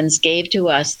Mrs. Evans gave to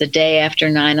us the day after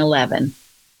 9/11.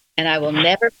 And I will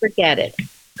never forget it.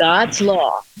 God's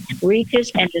law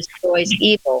reaches and destroys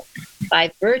evil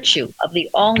by virtue of the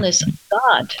allness of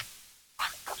God.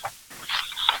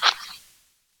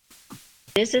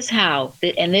 This is how,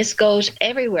 and this goes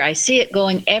everywhere. I see it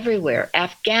going everywhere.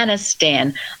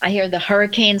 Afghanistan, I hear the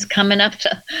hurricanes coming up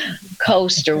the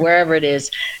coast or wherever it is.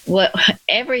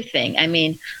 Everything. I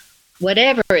mean,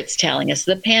 whatever it's telling us,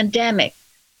 the pandemic,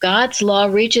 God's law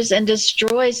reaches and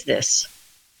destroys this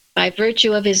by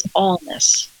virtue of his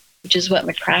allness, which is what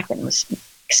William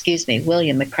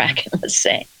McCracken was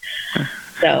saying.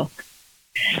 So,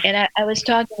 and I was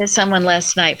talking to someone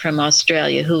last night from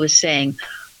Australia who was saying,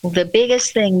 well, the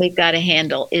biggest thing we've got to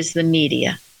handle is the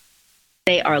media.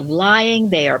 They are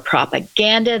lying. They are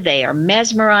propaganda. They are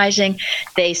mesmerizing.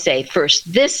 They say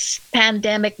first this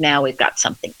pandemic, now we've got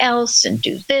something else, and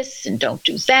do this and don't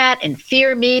do that, and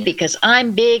fear me because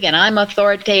I'm big and I'm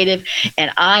authoritative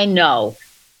and I know.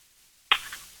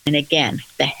 And again,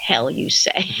 the hell you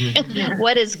say.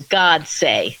 What does God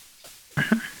say?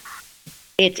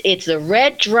 It's the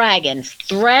red dragon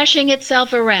thrashing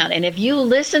itself around. And if you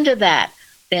listen to that,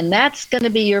 then that's going to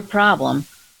be your problem.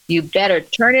 You better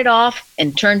turn it off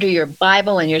and turn to your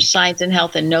Bible and your science and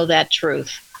health and know that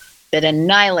truth that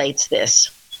annihilates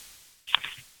this.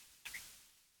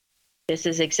 This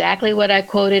is exactly what I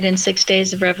quoted in 6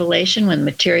 Days of Revelation when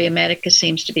Materia Medica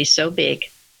seems to be so big.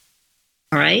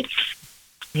 All right?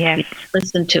 Yes.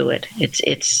 Listen to it.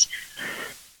 It's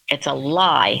a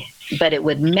lie, but it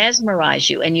would mesmerize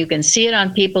you, and you can see it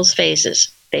on people's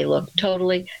faces. They look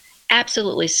totally,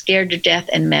 absolutely scared to death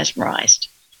and mesmerized.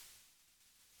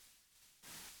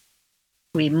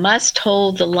 We must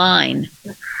hold the line.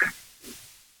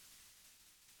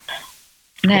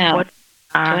 Now,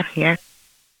 Yes.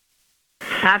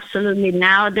 Absolutely.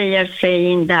 Now they are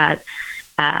saying that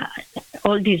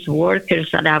all these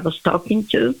workers that I was talking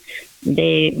to,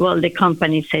 the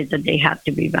company said that they have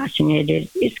to be vaccinated.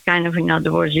 It's kind of, in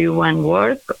other words, you want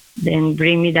work, then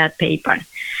bring me that paper.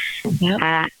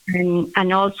 Yep.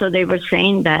 And also they were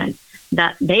saying that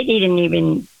they didn't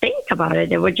even think about it.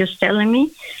 They were just telling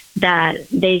me that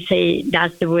they say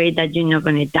that's the way that you're not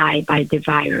going to die by the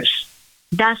virus.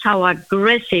 That's how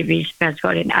aggressive it has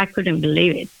gotten. I couldn't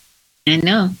believe it. I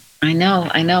know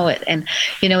it. And,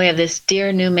 we have this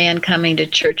dear new man coming to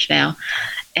church now.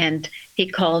 And he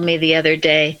called me the other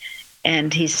day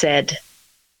and he said,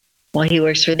 well, he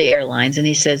works for the airlines. And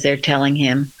he says they're telling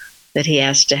him that he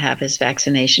has to have his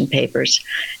vaccination papers.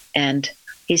 And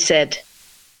he said,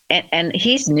 and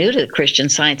he's new to Christian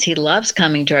Science. He loves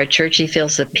coming to our church. He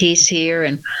feels the peace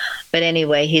here. But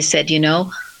anyway, he said,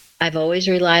 I've always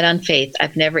relied on faith.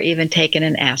 I've never even taken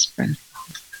an aspirin.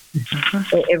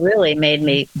 It really made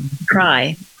me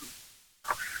cry.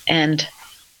 And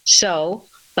so,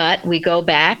 but we go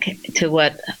back to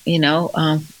what,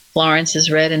 Florence has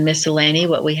read in Miscellany,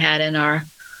 what we had in our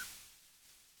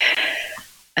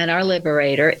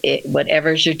Liberator.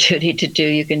 Whatever's your duty to do,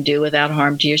 you can do without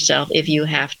harm to yourself if you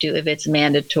have to, if it's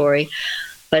mandatory.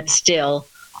 But still,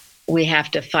 we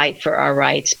have to fight for our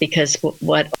rights, because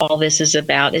what all this is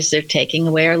about is they're taking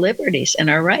away our liberties and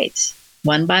our rights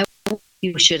one by one.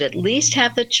 You should at least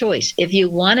have the choice. If you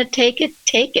want to take it,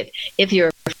 take it. If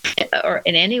you're or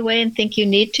in any way and think you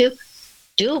need to,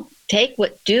 do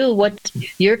what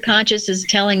your conscience is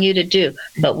telling you to do.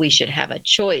 But we should have a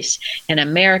choice. In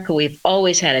America, we've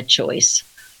always had a choice.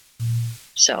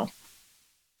 So.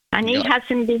 And it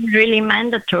hasn't been really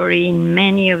mandatory in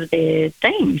many of the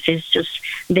things. It's just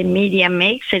the media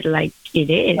makes it like it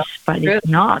is, but it's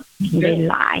not. They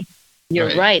lie.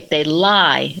 You're right. They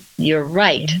lie. You're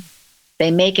right. Yeah.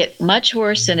 They make it much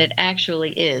worse than it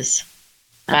actually is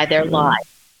by their lie.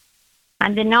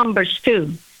 And the numbers,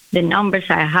 too. The numbers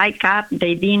are high cap.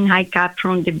 They didn't high cap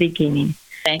from the beginning.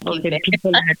 Thank you. The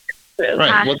people that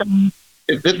passed on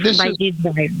by this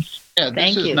virus. Yeah,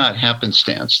 this is not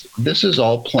happenstance. This is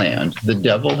all planned. The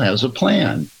devil has a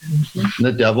plan. Mm-hmm.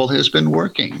 The devil has been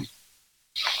working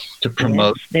to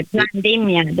promote the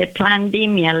pandemia. The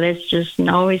pandemia. Let's just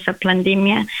know it's a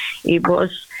pandemia. It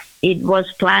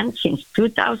was planned since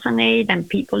 2008, and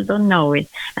people don't know it.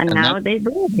 And now they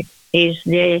do it. It's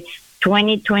the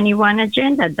 2021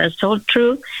 agenda. That's all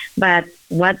true. But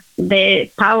what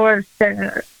the powers,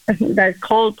 the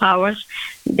cold powers,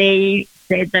 they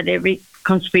say that every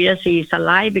conspiracy is a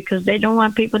lie because they don't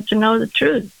want people to know the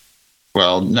truth.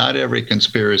 Well, not every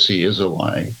conspiracy is a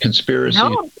lie.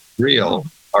 Conspiracies real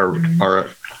are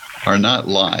not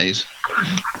lies.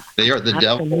 They are the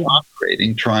devil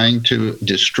operating, trying to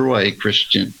destroy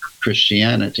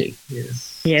Christianity.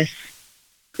 Yes.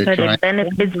 But it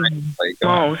benefits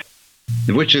most.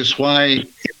 Which is why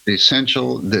it's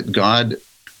essential that God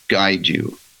guide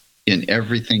you in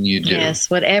everything you do. Yes,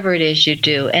 whatever it is you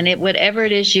do. And whatever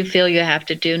it is you feel you have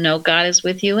to do, know God is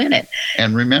with you in it.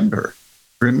 And remember,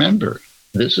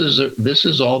 this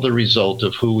is all the result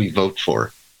of who we vote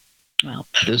for. Well,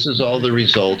 this is all the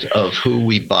result of who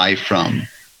we buy from.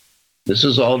 This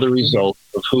is all the result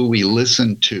of who we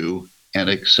listen to and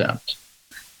accept.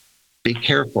 Be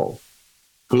careful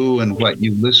who and what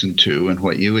you listen to and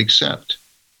what you accept.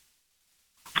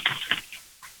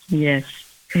 Yes.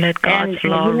 Let God's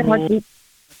law rule.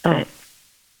 I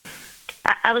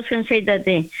was going to say that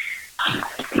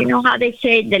you know how they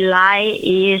say the lie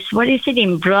is, what is it,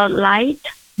 in broad light?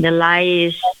 The lie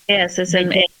is... Yes,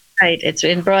 it's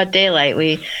in broad daylight.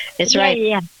 It's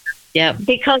right. Yeah.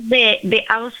 Because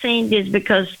I was saying this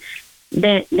because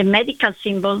the medical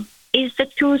symbol is the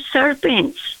two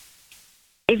serpents.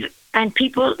 And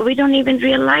people, we don't even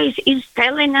realize it's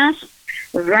telling us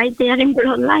right there in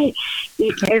broad light.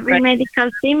 Every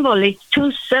medical symbol is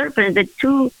two serpents, the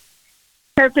two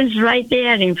serpents right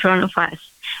there in front of us.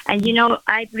 And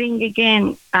I bring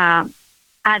again Adam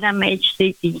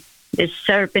HDT. The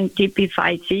serpent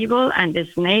typifies evil, and the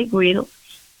snake will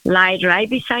lie right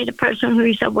beside the person who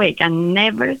is awake and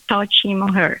never touch him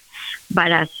or her.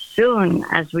 But as soon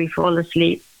as we fall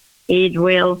asleep, it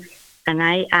will, and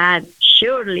I add,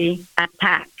 surely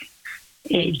attack,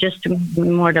 just to be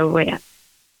more aware.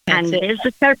 And there's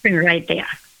the serpent right there.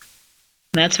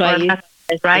 That's why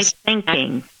right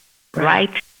thinking.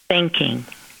 Right thinking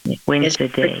wins the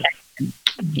day.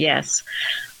 Yes.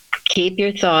 Keep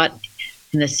your thought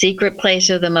in the secret place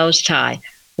of the Most High.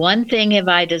 One thing have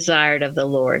I desired of the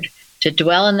Lord, to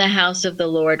dwell in the house of the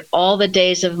Lord all the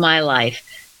days of my life,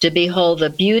 to behold the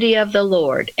beauty of the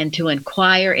Lord and to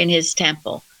inquire in his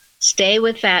temple. Stay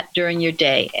with that during your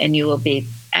day, and you will be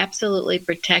absolutely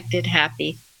protected,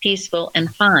 happy, peaceful,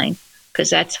 and fine, because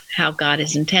that's how God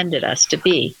has intended us to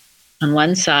be. On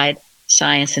one side,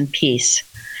 science and peace.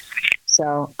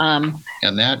 So, and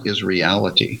that is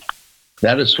reality.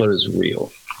 That is what is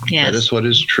real. Yes. That is what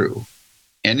is true.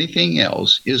 Anything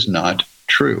else is not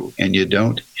true, and you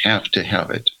don't have to have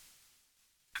it.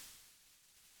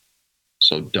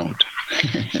 So don't.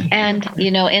 And,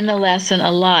 in the lesson,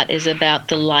 a lot is about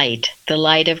the light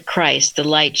of Christ, the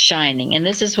light shining. And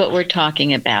this is what we're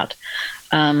talking about.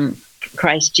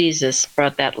 Christ Jesus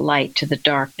brought that light to the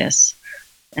darkness,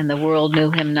 and the world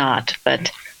knew him not.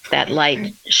 But that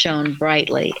light shone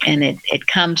brightly, and it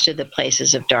comes to the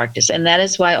places of darkness. And that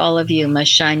is why all of you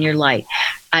must shine your light.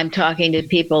 I'm talking to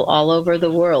people all over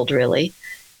the world, really,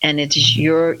 and it's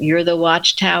you're the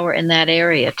watchtower in that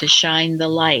area to shine the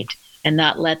light and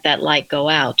not let that light go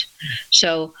out.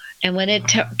 So, and when it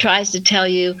tries to tell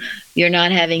you you're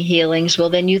not having healings,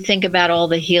 well, then you think about all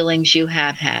the healings you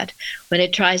have had. When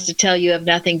it tries to tell you have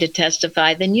nothing to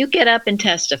testify, then you get up and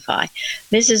testify.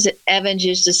 Mrs. Evans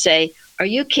used to say, "Are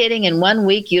you kidding? In 1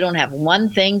 week, you don't have one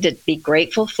thing to be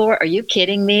grateful for? Are you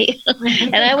kidding me?"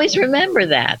 And I always remember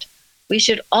that. We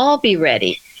should all be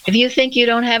ready. If you think you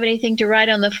don't have anything to write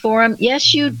on the forum,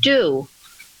 yes, you do.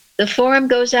 The forum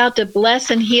goes out to bless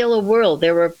and heal a world.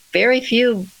 There were very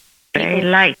few people. Very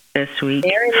light this week.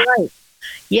 Very light.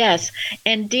 Yes.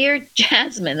 And dear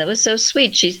Jasmine, that was so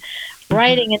sweet. She's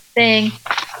writing and saying,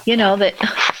 that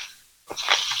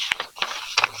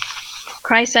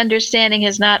Christ's understanding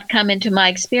has not come into my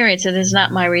experience and is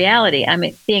not my reality. I'm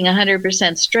being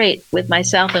 100% straight with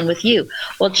myself and with you.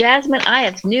 Well, Jasmine, I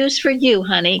have news for you,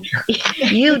 honey.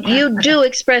 You do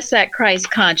express that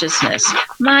Christ consciousness.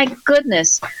 My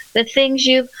goodness, the things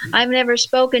I've never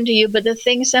spoken to you, but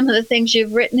some of the things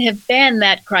you've written have been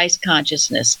that Christ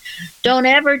consciousness. Don't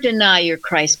ever deny your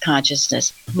Christ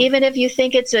consciousness, even if you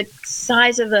think it's the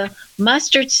size of a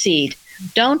mustard seed.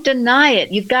 Don't deny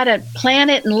it. You've got to plant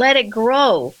it and let it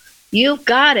grow. You've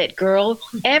got it, girl.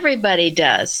 Everybody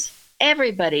does.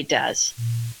 Everybody does.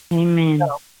 Amen.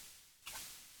 So,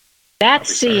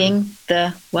 that's seeing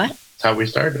the what? That's how we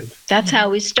started. That's how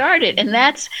we started. And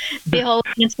that's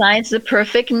beholding in science the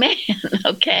perfect man,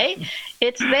 okay?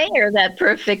 It's there, that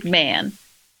perfect man.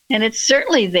 And it's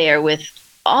certainly there with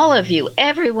all of you,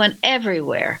 everyone,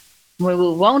 everywhere. We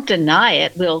won't deny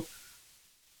it. We'll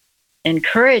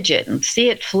encourage it and see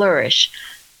it flourish.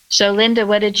 So, Linda,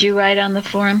 what did you write on the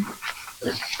forum?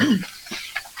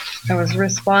 I was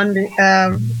responding,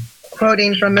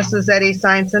 quoting from Mrs. Eddy,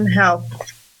 Science and Health.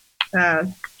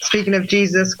 Speaking of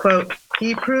Jesus, quote,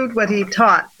 "He proved what he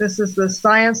taught. This is the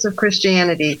science of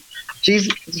Christianity.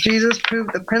 Jesus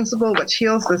proved the principle which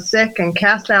heals the sick and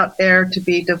casts out error to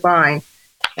be divine,"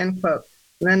 end quote.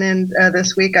 And then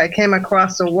this week I came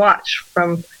across a watch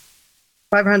from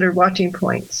 500 watching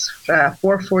points,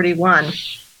 441.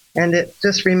 And it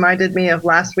just reminded me of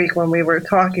last week when we were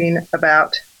talking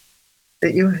about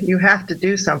that you have to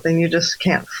do something. You just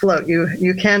can't float.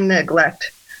 You can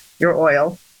neglect your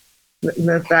oil.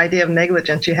 The idea of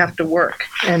negligence, you have to work.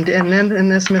 And then in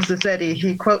this Mrs. Eddy,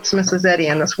 he quotes Mrs. Eddy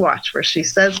in this watch where she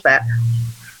says that.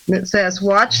 And it says,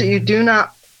 "Watch that you do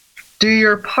not do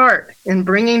your part in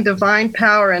bringing divine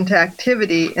power into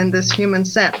activity in this human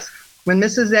sense." When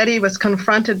Mrs. Eddy was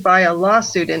confronted by a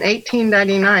lawsuit in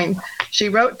 1899, she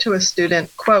wrote to a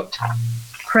student, quote,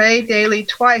 "Pray daily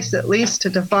twice at least to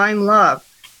divine love,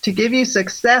 to give you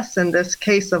success in this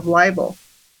case of libel.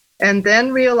 And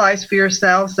then realize for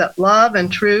yourselves that love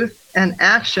and truth and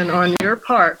action on your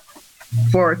part,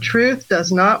 for truth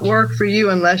does not work for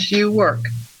you unless you work,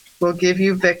 will give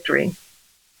you victory,"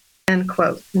 end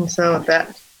quote. And so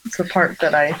that's the part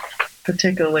that I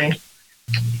particularly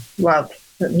love.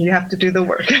 You have to do the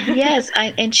work. Yes,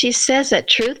 and she says that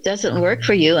truth doesn't work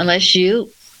for you unless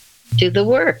you do the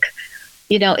work.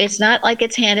 It's not like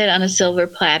it's handed on a silver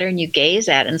platter and you gaze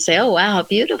at it and say, "Oh, wow, how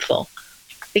beautiful."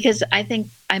 Because I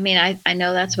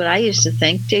know that's what I used to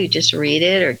think too. Just read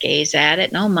it or gaze at it.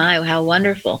 And, oh my, how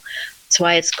wonderful. That's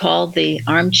why it's called the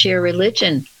armchair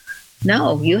religion.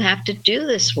 No, you have to do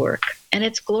this work, and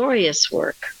it's glorious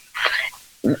work.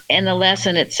 In the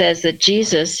lesson, it says that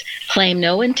Jesus claimed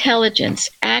no intelligence,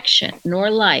 action, nor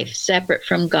life separate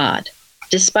from God,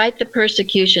 despite the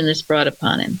persecution this brought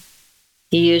upon him.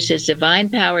 He used his divine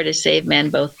power to save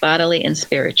men both bodily and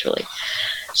spiritually.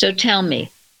 So tell me,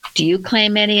 do you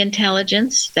claim any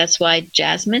intelligence? That's why,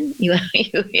 Jasmine, you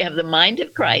have the mind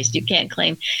of Christ. You can't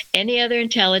claim any other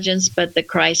intelligence but the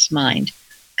Christ mind,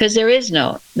 because there is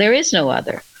no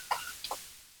other.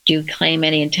 Do you claim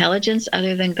any intelligence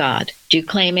other than God? Do you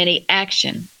claim any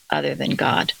action other than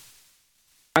God?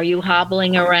 Are you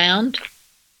hobbling around?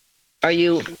 Are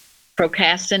you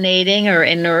procrastinating or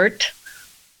inert?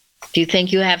 Do you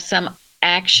think you have some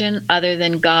action other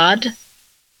than God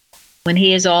when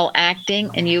he is all acting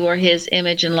and you are his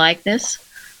image and likeness?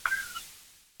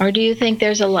 Or do you think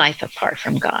there's a life apart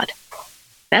from God?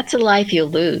 That's a life you'll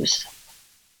lose.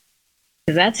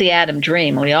 Because that's the Adam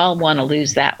dream. We all want to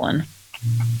lose that one.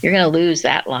 You're going to lose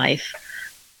that life.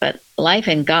 But life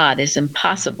in God is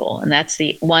impossible. And that's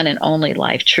the one and only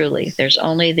life, truly. There's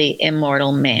only the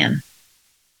immortal man.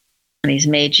 And he's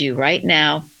made you right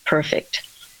now perfect.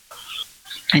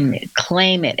 And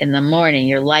claim it in the morning.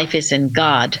 Your life is in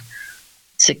God.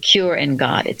 secure in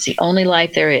God. It's the only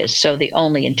life there is. So the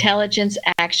only intelligence,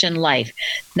 action, life.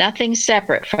 Nothing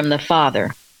separate from the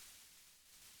Father.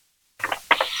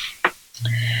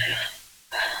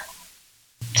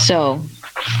 So,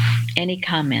 any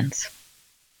comments?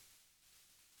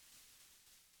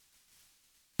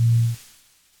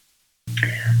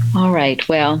 All right,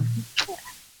 well,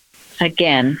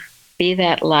 again, be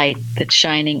that light that's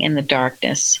shining in the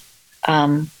darkness.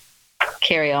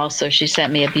 Carrie also, she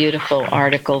sent me a beautiful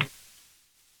article,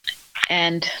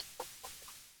 and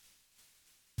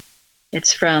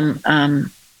it's from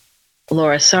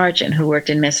Laura Sargent, who worked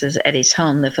in Mrs. Eddy's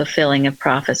home, The Fulfilling of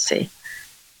Prophecy.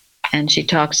 And she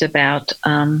talks about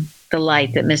the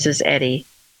light that Mrs. Eddy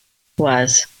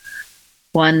was.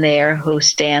 One there who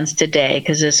stands today,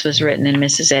 because this was written in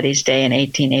Mrs. Eddy's day in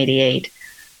 1888,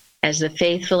 as the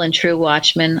faithful and true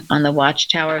watchman on the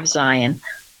watchtower of Zion,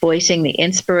 voicing the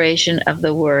inspiration of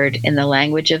the word in the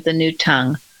language of the new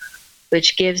tongue,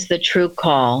 which gives the true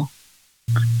call.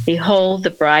 Behold, the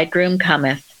bridegroom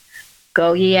cometh.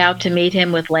 Go ye out to meet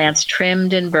him with lamps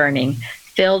trimmed and burning,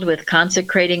 filled with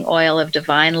consecrating oil of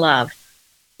divine love,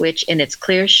 which in its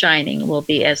clear shining will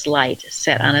be as light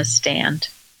set on a stand.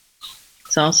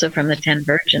 It's also from the 10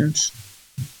 Virgins.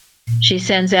 She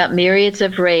sends out myriads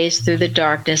of rays through the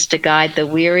darkness to guide the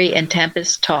weary and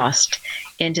tempest-tossed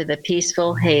into the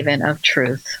peaceful haven of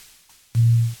truth.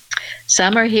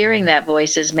 Some are hearing that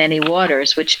voice as many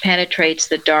waters, which penetrates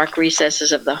the dark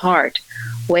recesses of the heart,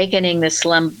 wakening the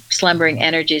slumbering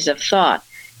energies of thought,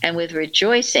 and with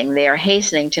rejoicing they are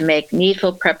hastening to make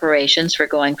needful preparations for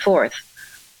going forth,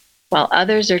 while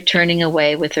others are turning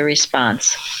away with the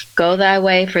response, Go thy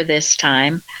way for this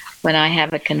time. When I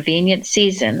have a convenient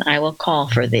season, I will call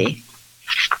for thee.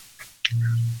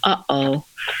 Uh-oh.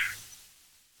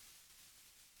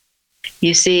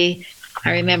 You see,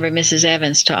 I remember Mrs.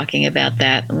 Evans talking about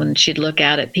that when she'd look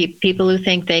out at people who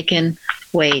think they can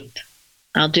wait.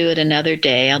 I'll do it another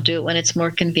day. I'll do it when it's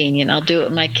more convenient. I'll do it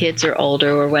when my kids are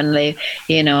older, or when they,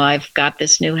 I've got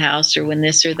this new house, or when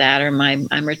this or that, or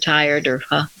I'm retired, or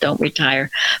don't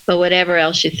retire. But whatever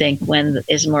else you think, when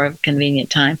is more of a convenient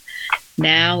time.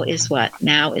 Now is what?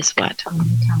 Now is what?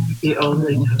 The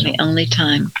only time. The only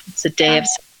time. It's a day of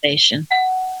salvation.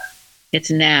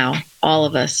 It's now. All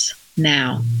of us.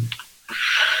 Now.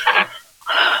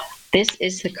 This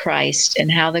is the Christ,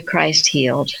 and how the Christ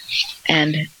healed.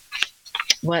 And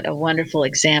what a wonderful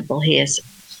example he has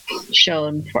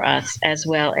shown for us, as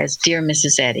well as dear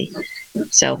Mrs. Eddy.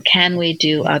 So can we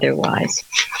do otherwise?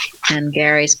 And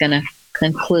Gary's going to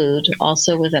conclude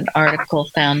also with an article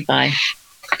found by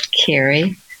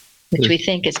Carrie, which we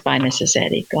think is by Mrs.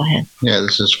 Eddy. Go ahead. Yeah,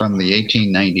 this is from the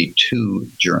 1892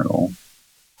 journal,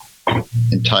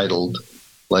 entitled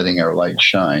Letting Our Light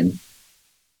Shine,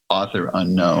 author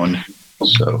unknown.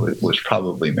 So it was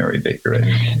probably Mary Baker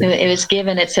Eddy. It was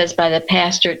given, it says, by the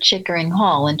pastor at Chickering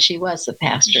Hall, and she was the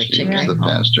pastor at Chickering Hall. She was the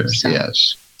pastor, so.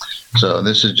 Yes. So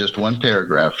this is just one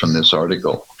paragraph from this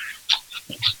article.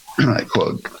 I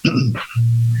quote,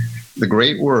 The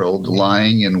great world,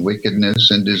 lying in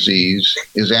wickedness and disease,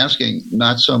 is asking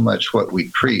not so much what we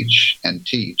preach and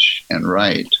teach and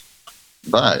write,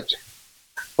 but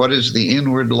what is the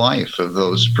inward life of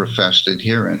those professed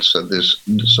adherents of this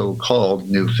so-called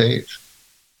new faith?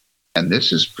 And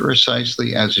this is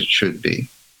precisely as it should be.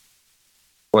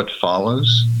 What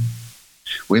follows?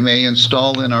 We may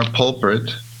install in our pulpit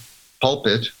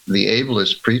the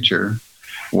ablest preacher,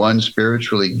 one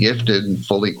spiritually gifted and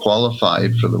fully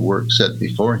qualified for the work set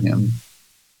before him.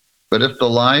 But if the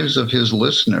lives of his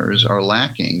listeners are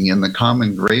lacking in the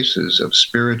common graces of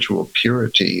spiritual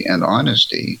purity and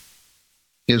honesty,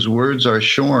 his words are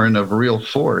shorn of real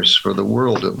force for the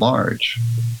world at large.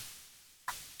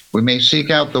 We may seek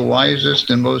out the wisest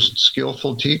and most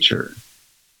skillful teacher,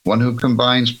 one who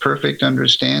combines perfect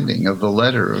understanding of the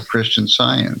letter of Christian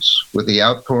Science with the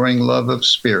outpouring love of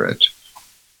spirit,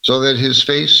 so that his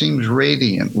face seems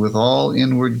radiant with all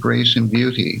inward grace and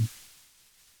beauty.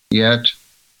 Yet,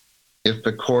 if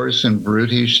the coarse and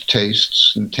brutish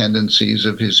tastes and tendencies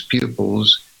of his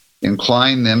pupils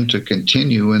incline them to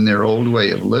continue in their old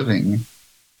way of living,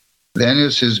 then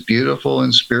is his beautiful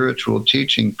and spiritual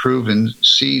teaching proven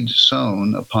seed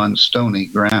sown upon stony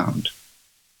ground.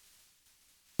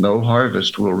 No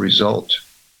harvest will result,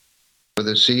 for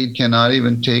the seed cannot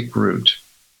even take root.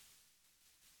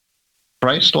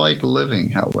 Christ-like living,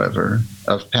 however,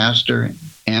 of pastor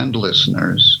and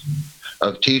listeners,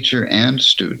 of teacher and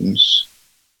students,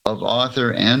 of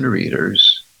author and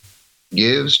readers,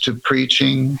 gives to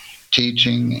preaching,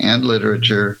 teaching, and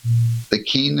literature the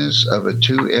keenness of a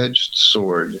two-edged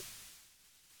sword,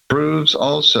 proves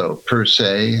also, per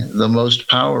se, the most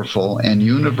powerful and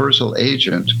universal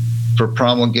agent for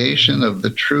promulgation of the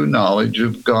true knowledge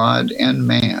of God and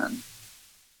man,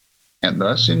 and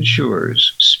thus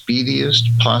ensures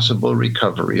speediest possible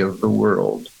recovery of the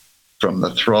world from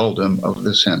the thraldom of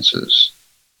the senses.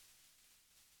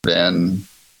 Then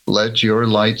let your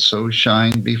light so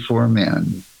shine before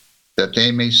men that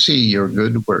they may see your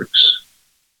good works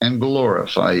and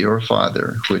glorify your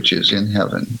Father which is in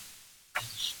heaven.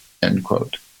 End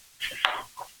quote.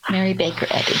 Mary Baker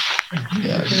Eddy.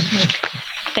 Yes.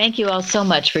 Thank you all so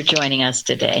much for joining us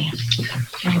today.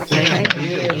 Thank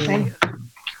you. Thank you.